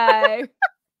that guy.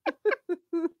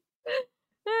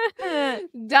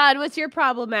 Dawn, what's your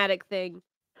problematic thing?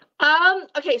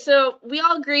 Okay, so we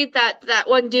all agreed that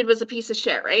one dude was a piece of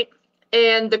shit, right?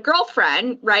 And the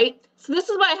girlfriend, right? So this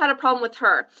is why I had a problem with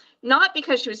her. Not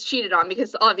because she was cheated on,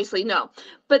 because obviously no,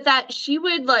 but that she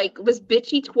was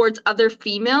bitchy towards other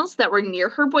females that were near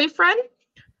her boyfriend,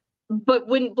 but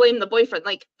wouldn't blame the boyfriend.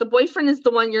 Like, the boyfriend is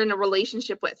the one you're in a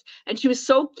relationship with. And she was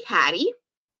so catty.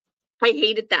 I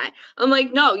hated that. I'm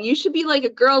like, no, you should be like a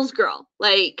girl's girl.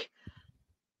 Like,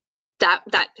 that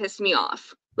pissed me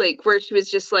off. Like, where she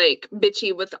was just like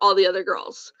bitchy with all the other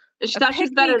girls. And she thought she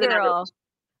was better than everyone.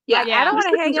 Yeah, I don't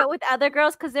want to hang out with other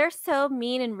girls because they're so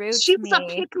mean and rude. She was a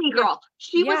pick-me girl.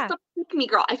 She was the pick-me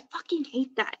girl. I fucking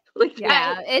hate that. Like,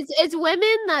 it's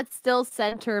women that still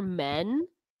center men.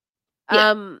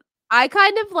 I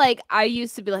kind of like, I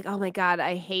used to be like, oh my God,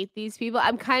 I hate these people.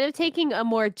 I'm kind of taking a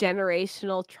more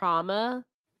generational trauma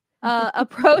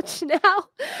approach now.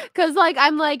 Cause like,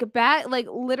 I'm like back, like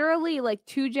literally like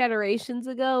 2 generations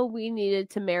ago, we needed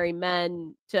to marry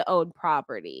men to own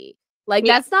property. Like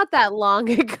Yeah. that's not that long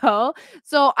ago.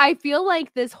 So I feel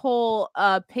like this whole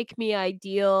pick me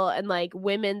ideal and like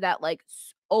women that like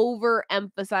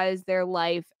overemphasize their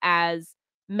life as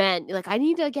men, like I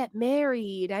need to get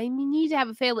married, I need to have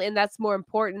a family, and that's more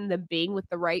important than being with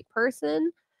the right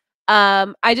person.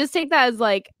 I just take that as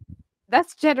like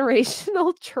that's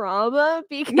generational trauma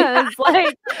because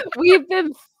like we've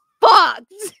been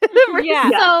fucked for Yeah.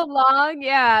 so long.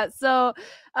 Yeah. So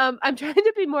I'm trying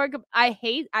to be more I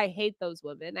hate those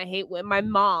women. I hate when my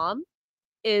mom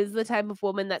is the type of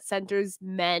woman that centers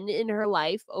men in her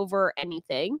life over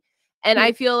anything. And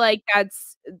I feel like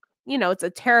that's it's a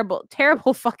terrible,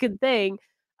 terrible fucking thing.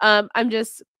 I'm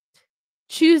just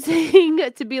choosing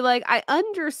to be like, I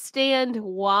understand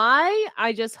why.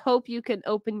 I just hope you can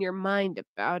open your mind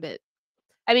about it.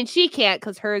 I mean, she can't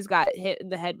because hers got hit in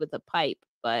the head with a pipe,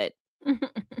 but in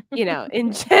general.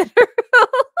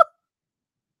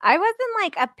 I wasn't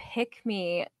like a pick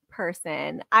me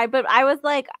person. But I was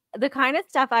like the kind of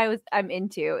stuff I'm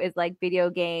into is like video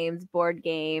games, board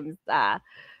games,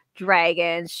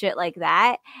 dragons, shit like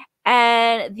that.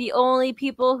 And the only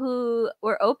people who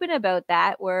were open about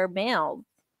that were males.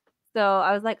 So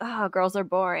I was like, oh, girls are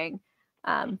boring.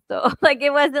 So like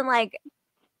it wasn't like,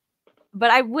 but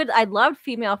I loved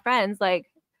female friends. Like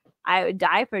I would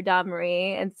die for Dawn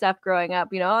Marie and stuff growing up,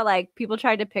 like people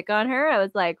tried to pick on her. I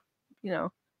was like, that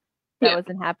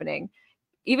wasn't happening.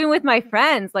 Even with my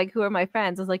friends, like who are my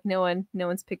friends, I was like, no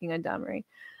one's picking on Dawn Marie.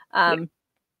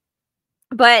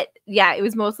 But yeah, it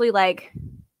was mostly like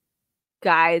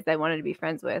guys I wanted to be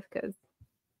friends with because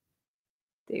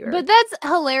they were. But that's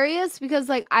hilarious because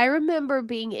like I remember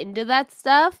being into that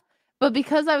stuff, but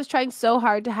because I was trying so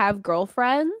hard to have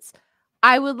girlfriends,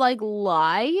 I would like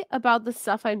lie about the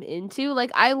stuff I'm into.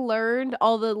 Like I learned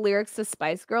all the lyrics to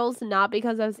Spice Girls not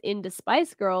because I was into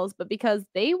Spice Girls, but because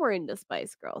they were into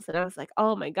Spice Girls. And I was like,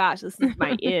 oh my gosh, this is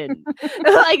my in.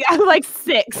 Like I'm like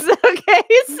 6. Okay.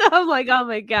 So I'm like, oh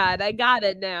my God, I got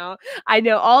it now. I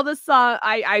know all the song.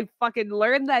 I fucking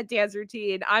learned that dance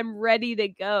routine. I'm ready to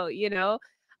go,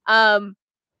 and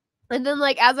then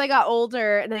like as I got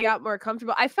older and I got more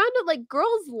comfortable, I found out like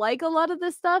girls like a lot of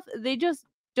this stuff. They just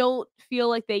don't feel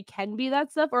like they can be that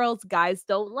stuff, or else guys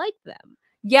don't like them.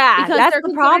 Yeah, Because that's they're the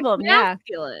considered problem.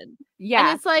 masculine. Yeah.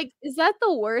 And it's like, is that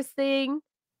the worst thing?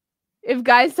 If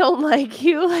guys don't like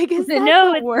you, like is that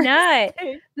No, the it's worst not.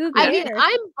 thing? Who I mean, cares?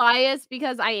 I'm biased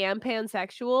because I am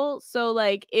pansexual. So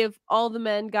like if all the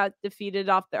men got defeated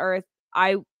off the earth,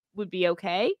 I would be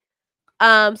okay.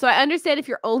 So I understand if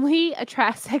you're only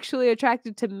sexually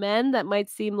attracted to men, that might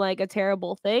seem like a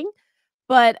terrible thing.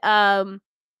 But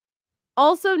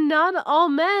also not all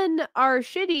men are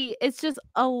shitty. It's just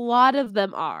a lot of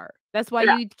them are. That's why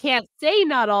you can't say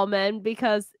not all men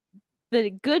because the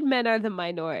good men are the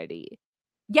minority.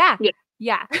 Yeah.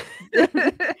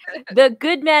 The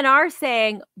good men are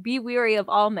saying, "Be weary of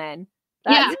all men."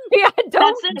 Don't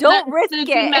risk the it.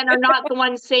 good men are not the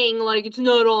ones saying like it's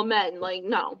not all men. Like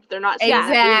no, they're not saying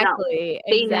exactly.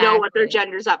 that. They know what their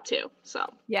gender's up to. So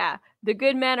yeah, the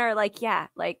good men are like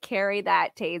carry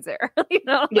that taser,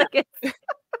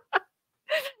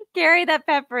 carry that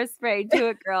pepper spray to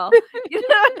a girl.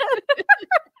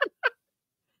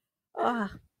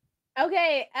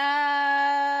 Okay,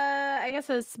 I guess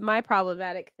it's my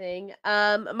problematic thing.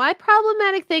 My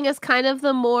problematic thing is kind of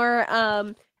the more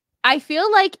I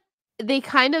feel like they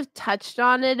kind of touched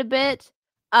on it a bit,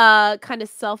 kind of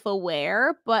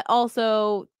self-aware, but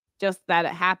also just that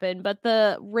it happened, but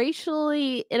the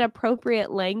racially inappropriate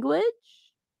language,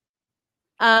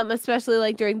 especially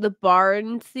like during the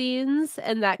barn scenes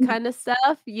and that kind of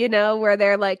stuff, where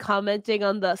they're like commenting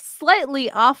on the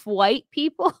slightly off-white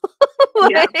people.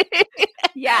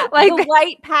 Yeah, like the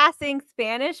white passing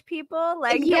Spanish people,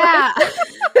 like yeah.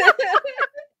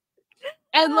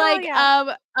 And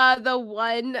the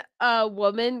one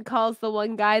woman calls the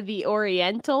one guy the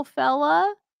Oriental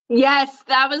fella. Yes,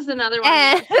 that was another one.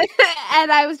 And,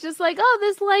 and I was just like, oh,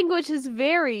 this language is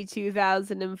very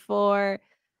 2004.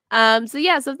 So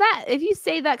if you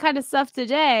say that kind of stuff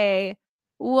today,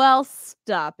 well,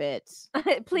 stop it.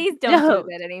 Please don't do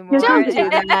that anymore. Don't do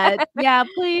that. Yeah,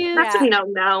 please. That's a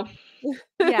no.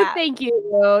 Yeah. Thank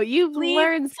you. You've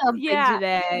learned something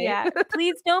today. Yeah.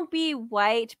 Please don't be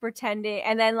white pretending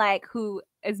and then like who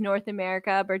is North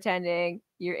America pretending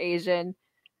you're Asian.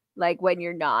 like when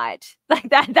you're not. Like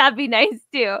that'd be nice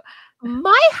too.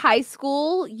 My high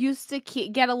school used to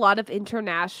get a lot of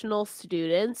international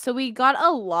students, so we got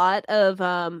a lot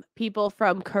of people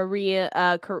from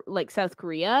Korea, like South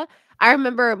Korea. I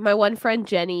remember my one friend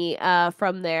Jenny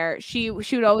from there. She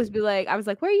would always be like, I was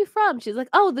like, "Where are you from?" She's like,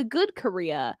 "Oh, the good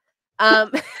Korea." Yeah,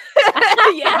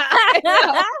 I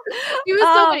know. She was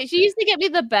so funny. She used to get me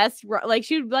the best, like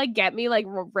she would like get me like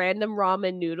random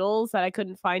ramen noodles that I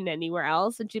couldn't find anywhere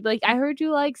else, and she'd be like, "I heard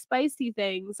you like spicy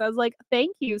things." I was like,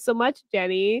 "Thank you so much,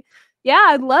 Jenny. Yeah,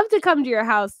 I'd love to come to your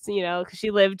house." You know, because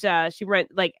she lived, she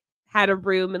had a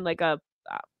room in like a,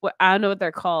 I don't know what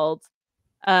they're called.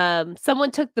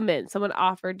 Someone took them in. Someone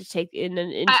offered to take in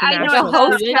an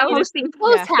international student.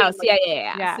 Host house.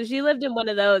 Yeah. So she lived in one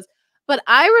of those. But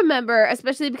I remember,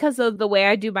 especially because of the way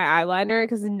I do my eyeliner,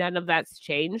 because none of that's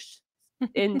changed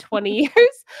in 20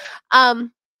 years.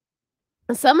 Some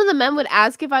of the men would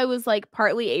ask if I was like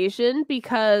partly Asian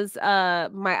because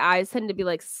my eyes tend to be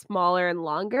like smaller and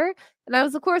longer. And I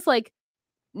was, of course, like,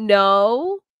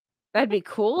 no. That'd be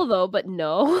cool though, but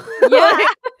no. Yeah.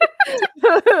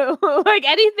 Like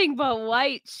anything but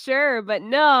white, sure, but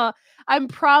no. I'm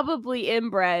probably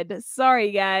inbred.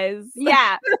 Sorry, guys.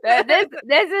 Yeah, this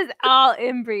is all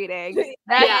inbreeding.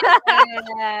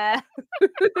 Yeah.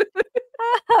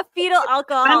 Fetal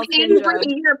alcohol I'm syndrome.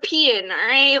 European, all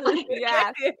right? Like,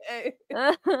 Yeah.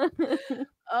 Yeah.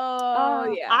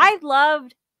 I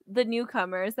loved the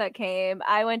newcomers that came.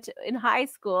 I went in high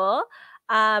school.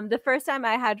 The first time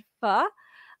I had pho,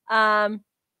 a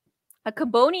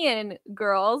Cambodian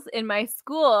girls in my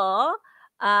school.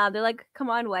 They're like, "Come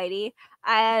on, Whitey,"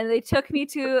 and they took me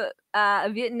to a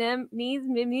Vietnamese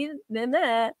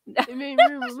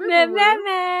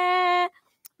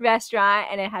restaurant,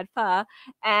 and it had pho.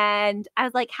 And I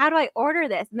was like, "How do I order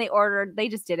this?" And they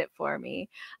just did it for me.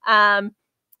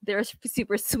 They were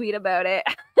super sweet about it,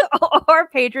 or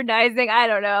patronizing. I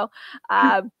don't know.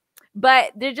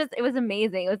 But it was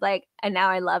amazing. It was like, and now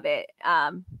I love it.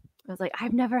 I was like,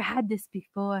 I've never had this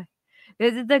before.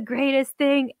 This is the greatest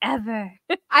thing ever.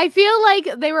 I feel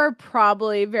like they were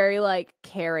probably very like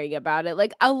caring about it.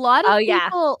 Like a lot of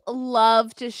people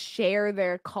love to share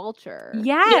their culture.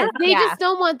 Yeah. They just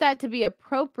don't want that to be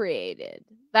appropriated.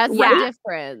 That's the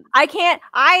difference.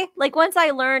 I like once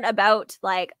I learn about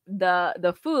like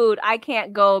the food, I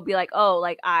can't go be like, "Oh,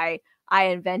 like I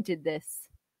invented this."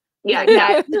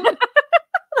 Yeah.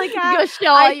 Like go show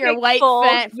all your white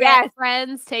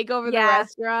friends, take over the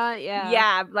restaurant.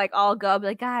 Yeah, like I'll go be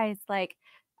like, "Guys, like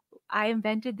I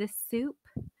invented this soup.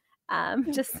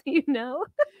 Just so you know."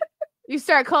 You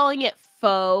start calling it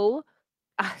pho.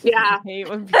 Yeah. I hate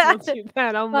when people do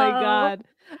that. Oh my god.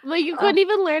 Like you couldn't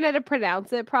even learn how to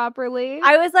pronounce it properly.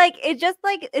 I was like, it's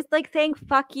like saying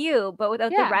fuck you, but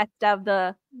without the rest of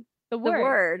the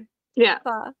word. Yeah.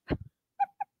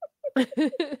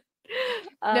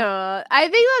 No, I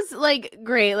think that's like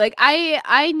great. Like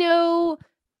I know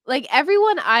like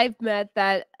everyone I've met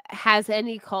that has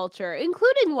any culture,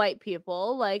 including white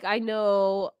people. Like I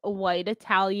know white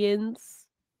Italians,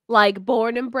 like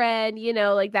born and bred, you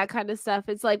know, like that kind of stuff.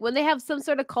 It's like when they have some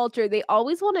sort of culture, they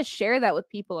always want to share that with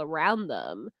people around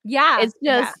them. Yeah. It's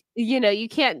just, you know, you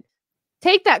can't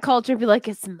take that culture and be like,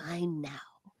 it's mine now.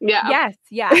 Yeah. Yes.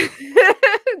 Yeah.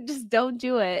 Just don't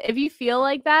do it. If you feel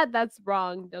like that, that's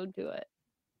wrong. Don't do it.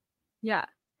 Yeah.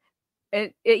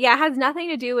 It has nothing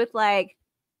to do with like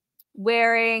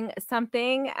wearing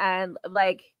something, and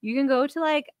like you can go to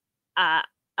like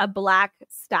a black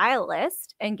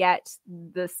stylist and get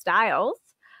the styles.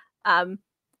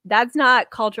 That's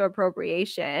not cultural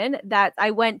appropriation. That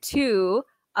I went to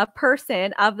a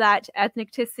person of that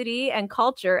ethnicity and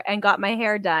culture and got my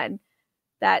hair done.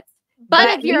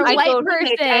 But if you're a white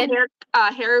person,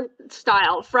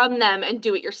 hairstyle from them and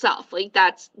do it yourself, like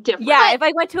that's different. Yeah, if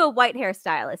I went to a white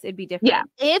hairstylist, it'd be different. Yeah,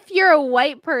 if you're a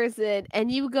white person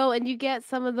and you go and you get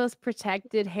some of those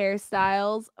protected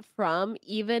hairstyles from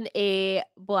even a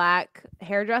black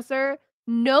hairdresser,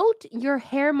 note your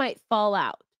hair might fall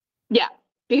out. Yeah,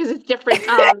 because it's different.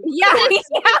 Yeah.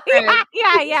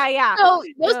 So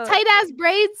those tight ass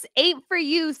braids ain't for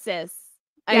you, sis.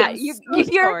 Yeah,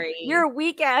 your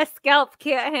weak ass scalp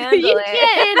can't handle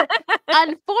it.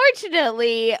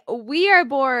 Unfortunately, we are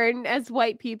born as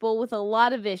white people with a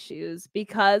lot of issues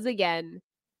because, again,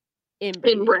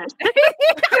 inbred.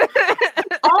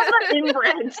 All the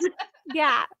inbreds.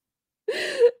 Yeah.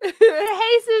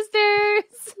 Hey,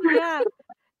 sisters. Yeah.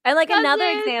 And like another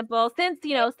example, since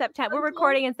September, we're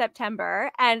recording in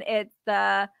September, and it's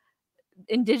the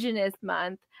Indigenous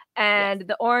month and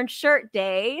the Orange Shirt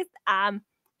Days.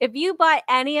 If you buy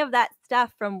any of that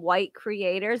stuff from white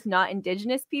creators, not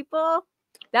Indigenous people,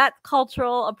 That's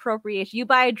cultural appropriation. You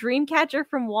buy a dream catcher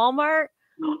from Walmart,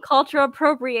 cultural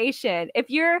appropriation. If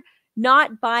you're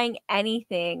not buying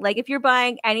anything, like if you're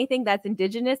buying anything that's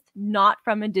indigenous, not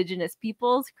from indigenous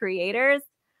peoples, creators,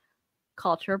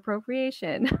 cultural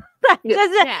appropriation.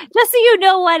 Just so you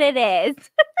know what it is.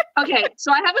 Okay,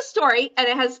 so I have a story, and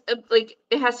it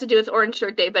has to do with Orange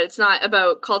Shirt Day, but it's not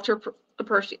about culture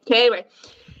appropriation. Okay, anyway,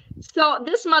 so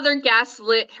this mother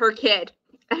gaslit her kid,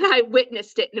 and I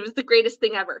witnessed it, and it was the greatest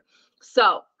thing ever.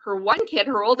 So her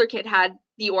older kid, had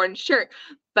the orange shirt,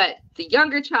 but the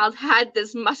younger child had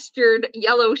this mustard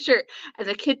yellow shirt, and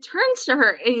the kid turns to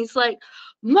her, and he's like,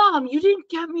 "Mom, you didn't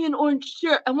get me an orange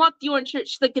shirt. I want the orange shirt."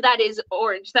 She's like, "That is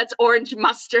orange. That's orange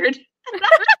mustard."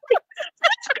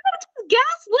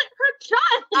 Gaslit her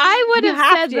child. I would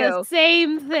have said the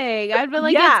same thing. I'd be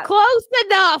like, it's close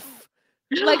enough.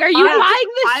 Like, are you buying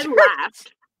this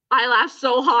shirt? I laughed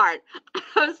so hard.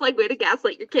 I was like, way to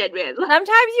gaslight your kid, man. Sometimes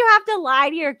you have to lie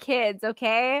to your kids,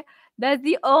 okay? That's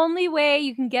the only way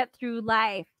you can get through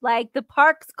life. Like, the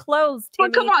park's closed, Timmy.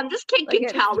 Well, come on, this kid can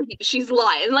tell she's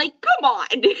lying. Like, come on.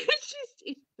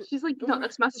 she's like, no,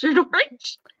 that's mustard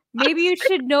orange. Maybe you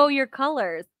should know your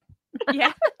colors.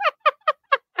 Yeah.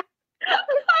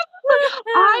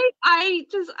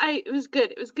 It was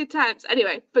good. It was good times.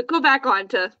 Anyway, but go back on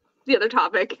to the other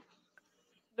topic.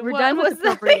 We're done with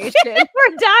appropriation.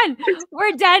 We're done.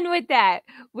 We're done with that.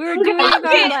 We're doing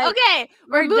okay.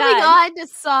 We're moving on to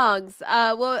songs.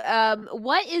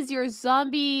 What is your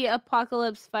zombie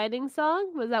apocalypse fighting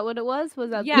song? Was that what it was?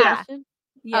 Was that the question?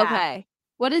 Yeah. Okay.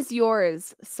 What is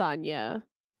yours, Saunya?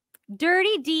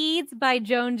 Dirty Deeds by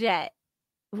Joan Jett.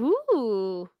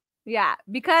 Ooh. Yeah,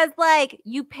 because like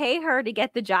you pay her to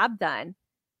get the job done.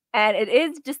 And it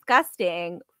is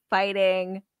disgusting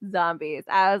fighting zombies.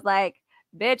 I was like,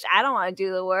 bitch, I don't want to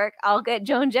do the work. I'll get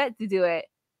Joan Jett to do it.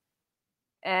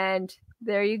 And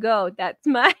there you go. That's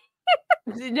my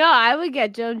No, I would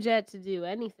get Joan Jett to do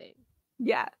anything.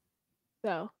 Yeah.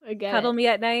 So again, cuddle me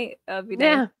at night.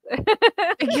 Nice.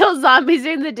 Kill zombies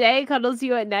during the day, cuddles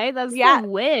you at night. That's the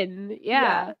win.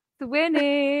 Yeah. It's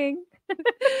winning.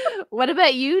 What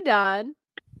about you, Dawn?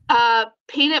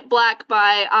 Paint It Black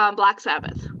by Black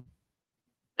Sabbath.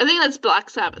 I think that's Black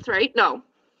Sabbath, right? No.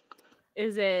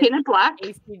 Is it Paint It Black?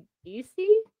 AC/DC?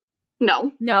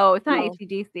 No. No, it's not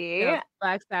AC/DC. No,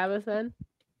 Black Sabbath then.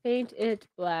 Paint It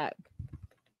Black.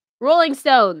 Rolling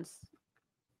Stones.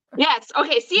 Yes.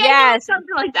 Okay. See, I know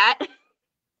something like that.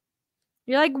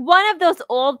 You're like one of those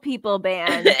old people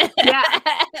bands. Yeah.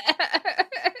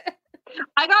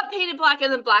 I got Painted Black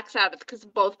and then Black Sabbath because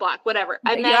both black, whatever.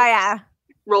 I meant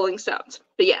Rolling Stones.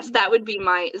 But yes, that would be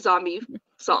my zombie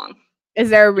song. Is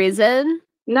there a reason?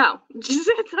 No. Just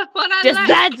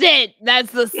that's it.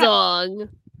 That's the song.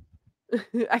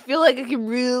 I feel like I can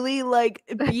really like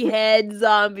behead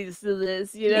zombies to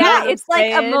this, you know? Yeah, it's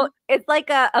like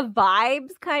a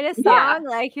vibes kind of song. Yeah.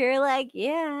 Like you're like,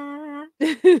 yeah.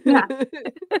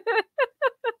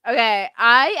 Okay,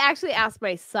 I actually asked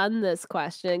my son this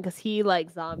question because he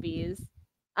likes zombies.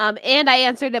 And I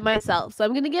answered it myself. So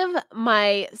I'm gonna give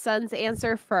my son's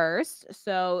answer first.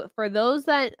 So for those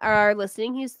that are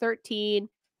listening, he's 13.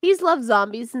 He's loved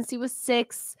zombies since he was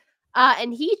 6.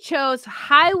 And he chose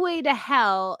Highway to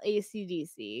Hell,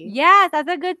 AC/DC. Yes, that's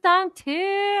a good song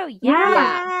too.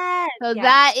 Yeah. So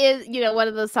that is, one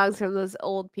of those songs from those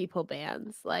old people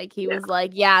bands. Like he was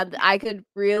like, I could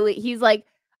really, he's like,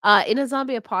 in a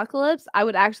zombie apocalypse, I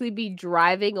would actually be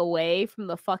driving away from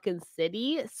the fucking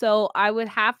city. So I would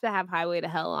have to have Highway to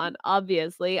Hell on.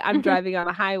 Obviously, I'm driving on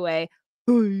a highway.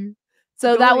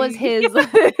 So that was his, so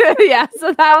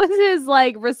that was his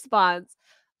like response.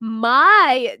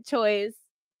 My choice,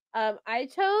 I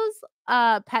chose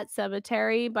Pet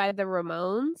Sematary by the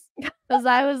Ramones because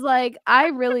I was like, I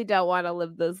really don't want to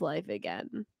live this life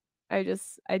again. I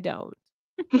don't.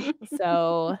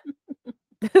 So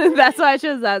that's why I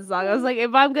chose that song. I was like,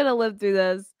 if I'm gonna live through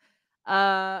this,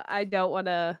 I don't want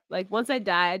to, like, once I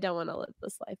die, I don't want to live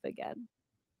this life again.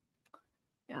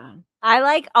 Yeah, I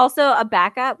like also a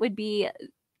backup would be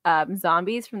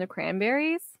Zombies from the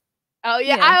Cranberries. Oh,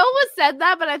 yeah. I almost said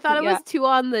that, but I thought it was too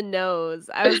on the nose.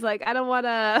 I was like, I don't want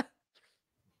to.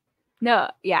 No,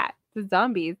 the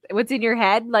zombies. What's in your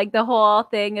head? Like, the whole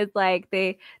thing is like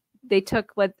they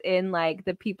took what's in, like,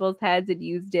 the people's heads and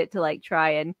used it to, like,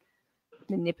 try and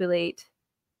manipulate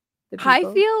the people. I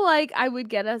feel like I would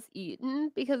get us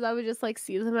eaten because I would just, like,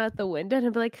 see them at the window and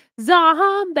I'd be like,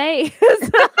 zombie.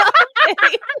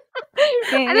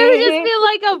 And it would just be,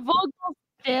 like, a vocal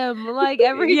him like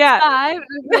every time. I'm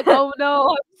like, oh no,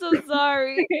 I'm so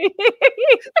sorry.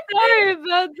 Sorry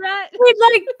about that. We'd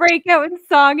like break out in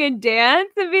song and dance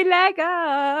and be like,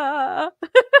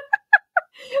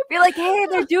 be like, hey,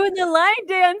 they're doing the line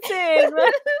dancing.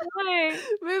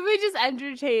 Maybe we just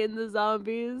entertain the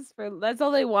zombies. That's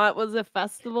all they want was a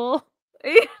festival.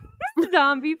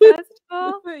 Zombie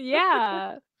festival.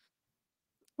 Yeah.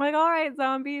 Like, all right,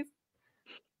 zombies.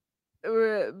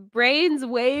 Brains,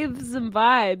 waves, and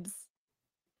vibes.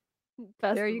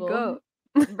 Festival. There you go.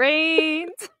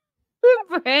 Brains.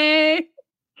 Brains.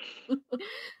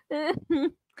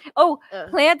 Oh,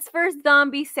 Plants vs.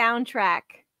 Zombie soundtrack.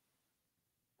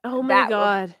 Oh my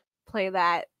god. Play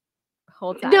that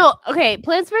whole time. No, okay.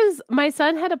 My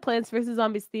son had a Plants vs.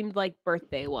 Zombies themed like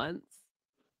birthday once.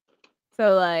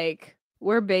 So like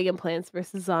we're big in Plants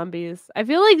vs. Zombies. I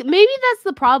feel like maybe that's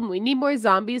the problem. We need more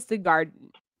zombies to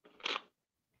garden.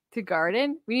 To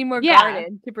garden? We need more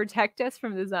garden to protect us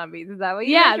from the zombies. Is that what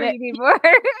you we need more?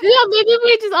 Yeah, maybe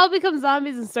we just all become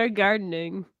zombies and start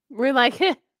gardening. We're like,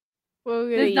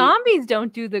 the zombies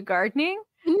don't do the gardening.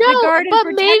 No, but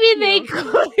maybe they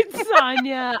could,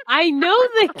 Saunya. I know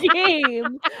the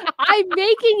game. I'm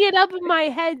making it up in my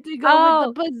head to go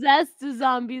with the possessed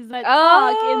zombies that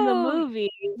talk in the movie.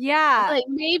 Yeah. Like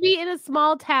maybe in a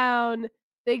small town,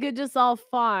 they could just all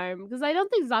farm. Because I don't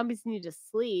think zombies need to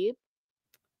sleep.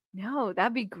 No,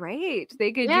 that'd be great.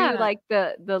 They could do like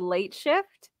the late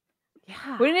shift.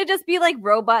 Yeah. Wouldn't it just be like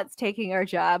robots taking our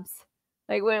jobs?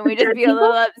 Like, wouldn't we just be a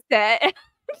little upset?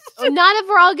 Not if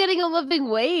we're all getting a living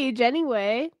wage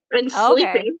anyway. And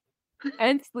sleeping.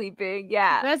 And sleeping,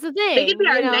 yeah. That's the thing. They could be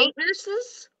our night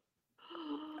nurses.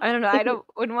 I don't know.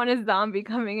 wouldn't want a zombie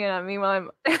coming in on me while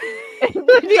I'm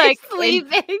like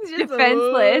sleeping,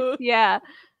 defenseless. Yeah.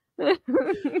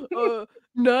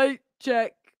 Night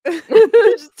check.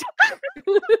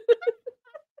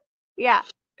 Yeah.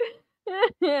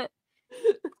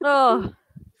 Oh.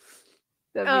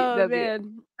 That'd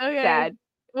man. Okay. Sad.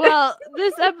 Well,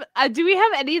 do we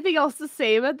have anything else to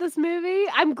say about this movie?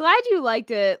 I'm glad you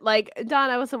liked it. Like, Dawn,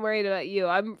 I wasn't worried about you.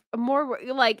 I'm more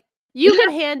like you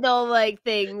can handle like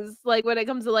things like when it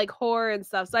comes to like horror and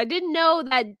stuff. So I didn't know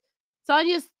that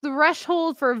Saunya's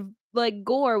threshold for like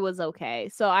gore was okay.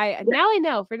 So now I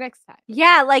know for next time.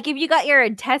 Yeah, like if you got your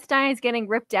intestines getting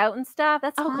ripped out and stuff,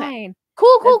 that's fine.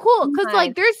 Cool. Because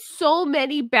like there's so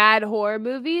many bad horror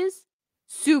movies,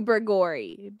 super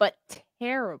gory, but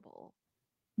terrible.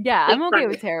 Yeah, I'm okay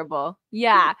with terrible.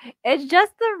 Yeah, it's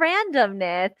just the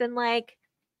randomness and like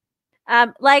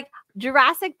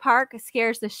Jurassic Park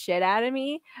scares the shit out of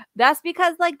me. That's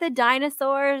because like the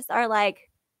dinosaurs are like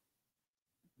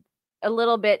a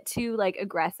little bit too like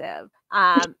aggressive.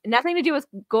 Nothing to do with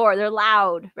gore. They're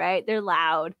loud, right? They're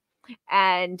loud,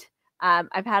 and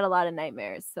I've had a lot of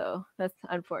nightmares, so that's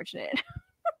unfortunate.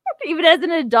 Even as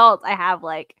an adult, I have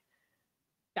like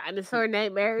dinosaur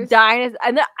nightmares. And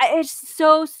it's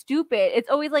so stupid. It's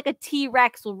always like a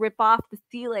T-Rex will rip off the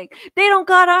ceiling. They don't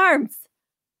got arms.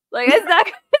 Like it's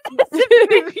not. They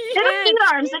don't need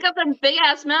arms. They got them big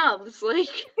ass mouths. Like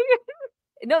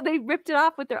no, they ripped it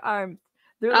off with their arms.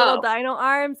 Their little dino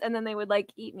arms, and then they would like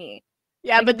eat me.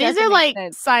 Yeah, like, but these are like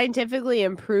scientifically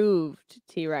improved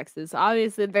T-Rexes.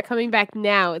 Obviously, they're coming back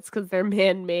now. It's because they're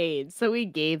man-made, so we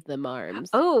gave them arms.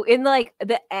 Oh, in like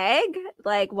the egg,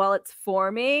 like while it's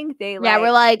forming,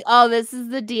 we're like, oh, this is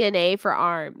the DNA for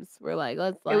arms. We're like,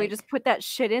 we just put that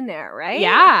shit in there, right?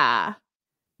 Yeah.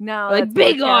 No, like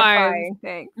big arms.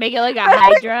 Make it like a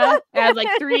Hydra. It has like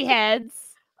 3 heads.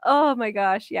 Oh my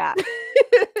gosh, yeah.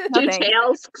 2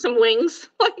 tails, some wings,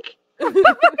 like.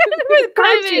 It's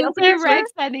not a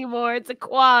Rex anymore. It's a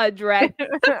quad Rex.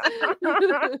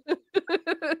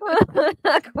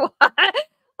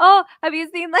 Oh, have you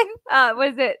seen like what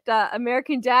is it?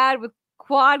 American Dad with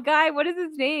Quad Guy? What is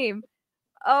his name?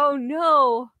 Oh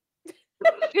no.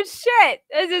 Good shit.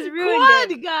 This is ruined.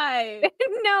 Quad Guy.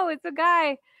 No, it's a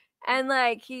guy. And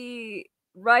like he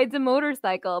rides a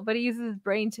motorcycle, but he uses his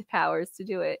brain powers to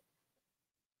do it.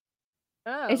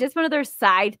 Oh. It's just one of their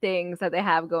side things that they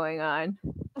have going on.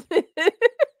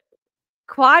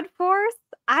 Quad Force?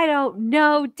 I don't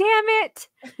know. Damn it.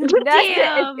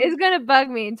 It's going to bug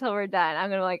me until we're done.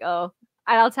 I'm going to like, and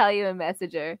I'll tell you in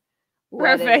Messenger.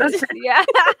 Perfect. Yeah.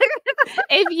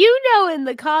 If you know in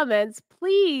the comments,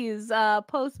 please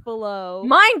post below.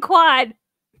 Mine Quad.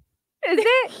 Is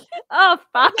it? Oh,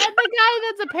 fuck. Is that the guy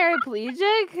that's a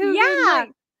paraplegic? Yeah.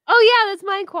 Oh, yeah, that's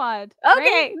Mind Quad. Okay,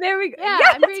 right? there we go. Yeah,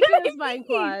 I'm pretty sure it's Mind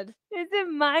Quad. Is it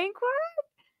Mind Quad?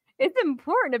 It's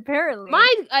important, apparently.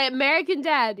 American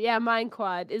Dad, Mind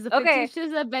Quad, is a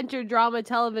fictitious adventure drama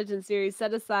television series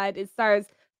set aside. It stars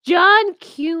John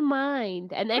Q.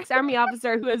 Mind, an ex-army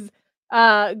officer who has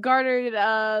garnered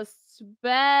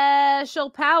special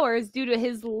powers due to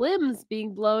his limbs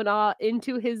being blown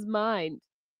into his mind.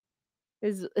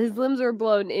 His limbs were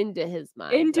blown into his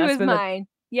mind. Into his mind.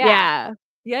 Yeah.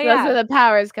 That's where the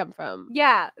powers come from.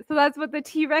 Yeah. So that's what the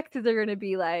T-Rexes are gonna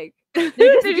be like. They're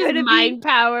just mind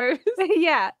powers.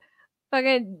 Yeah.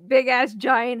 Fucking big ass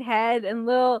giant head and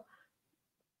little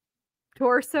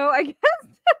torso, I guess.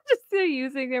 Just they're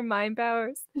using their mind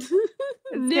powers.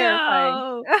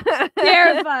 No.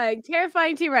 Terrifying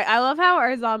T-Rex. I love how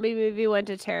our zombie movie went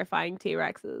to terrifying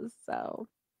T-Rexes. So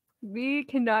we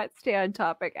cannot stay on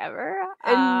topic ever.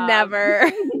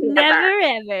 Never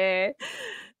ever.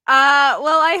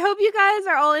 Well, I hope you guys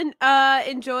are all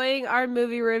enjoying our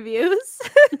movie reviews.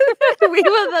 We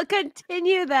will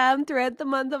continue them throughout the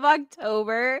month of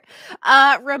October.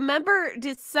 Remember,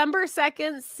 December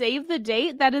 2nd, save the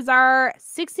date. That is our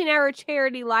 16-hour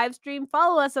charity live stream.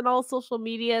 Follow us on all social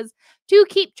medias to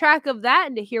keep track of that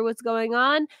and to hear what's going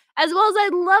on. As well as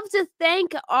I'd love to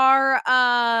thank our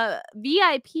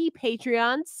VIP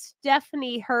Patreon,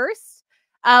 Stephanie Hurst.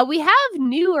 We have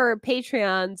newer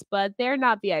Patreons, but they're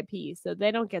not VIP, so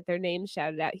they don't get their names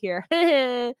shouted out here.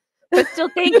 But still,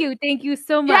 thank you. Thank you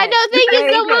so much. Yeah, no, thank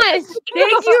you so much.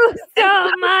 Thank you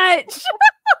so much.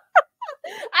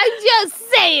 I'm just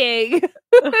saying.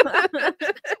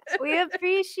 We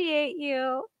appreciate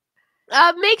you.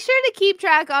 Make sure to keep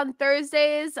track on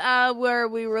Thursdays where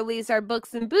we release our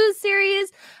Books and Booze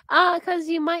series because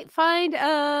you might find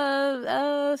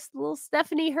a little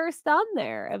Stephanie Hurst on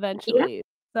there eventually. Yeah.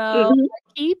 So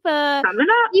keep an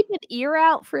ear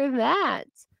out for that.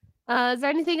 Is there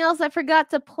anything else I forgot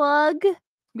to plug?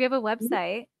 We have a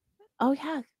website. Oh,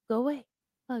 yeah. Go away.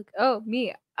 Plug. Oh,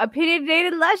 me.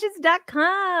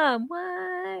 Opinionatedlushes.com.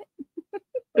 What?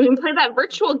 We can play that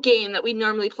virtual game that we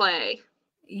normally play.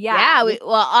 Yeah,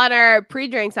 on our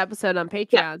pre-drinks episode on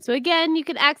Patreon. Yeah. So again, you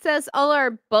can access all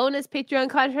our bonus Patreon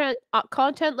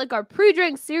content like our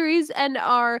pre-drink series and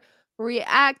our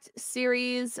React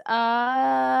series,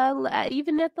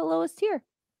 even at the lowest tier.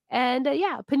 And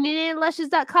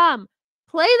opinionatedlushes.com.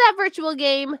 Play that virtual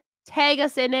game, tag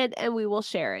us in it, and we will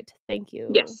share it. Thank you.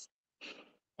 Yes.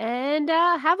 And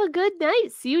have a good night.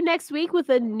 See you next week with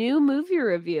a new movie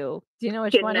review. Do you know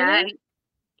which one it is?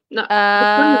 No.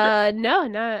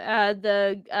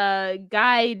 The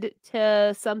guide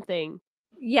to something.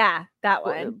 Yeah, that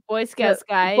one. Boy Scouts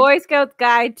Guide. Boy Scouts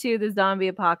Guide to the Zombie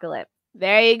Apocalypse.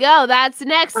 There you go. That's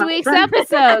next week's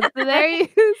episode. So there you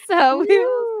so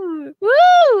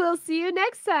we'll see you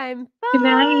next time. Bye. Good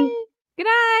night. Good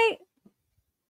night.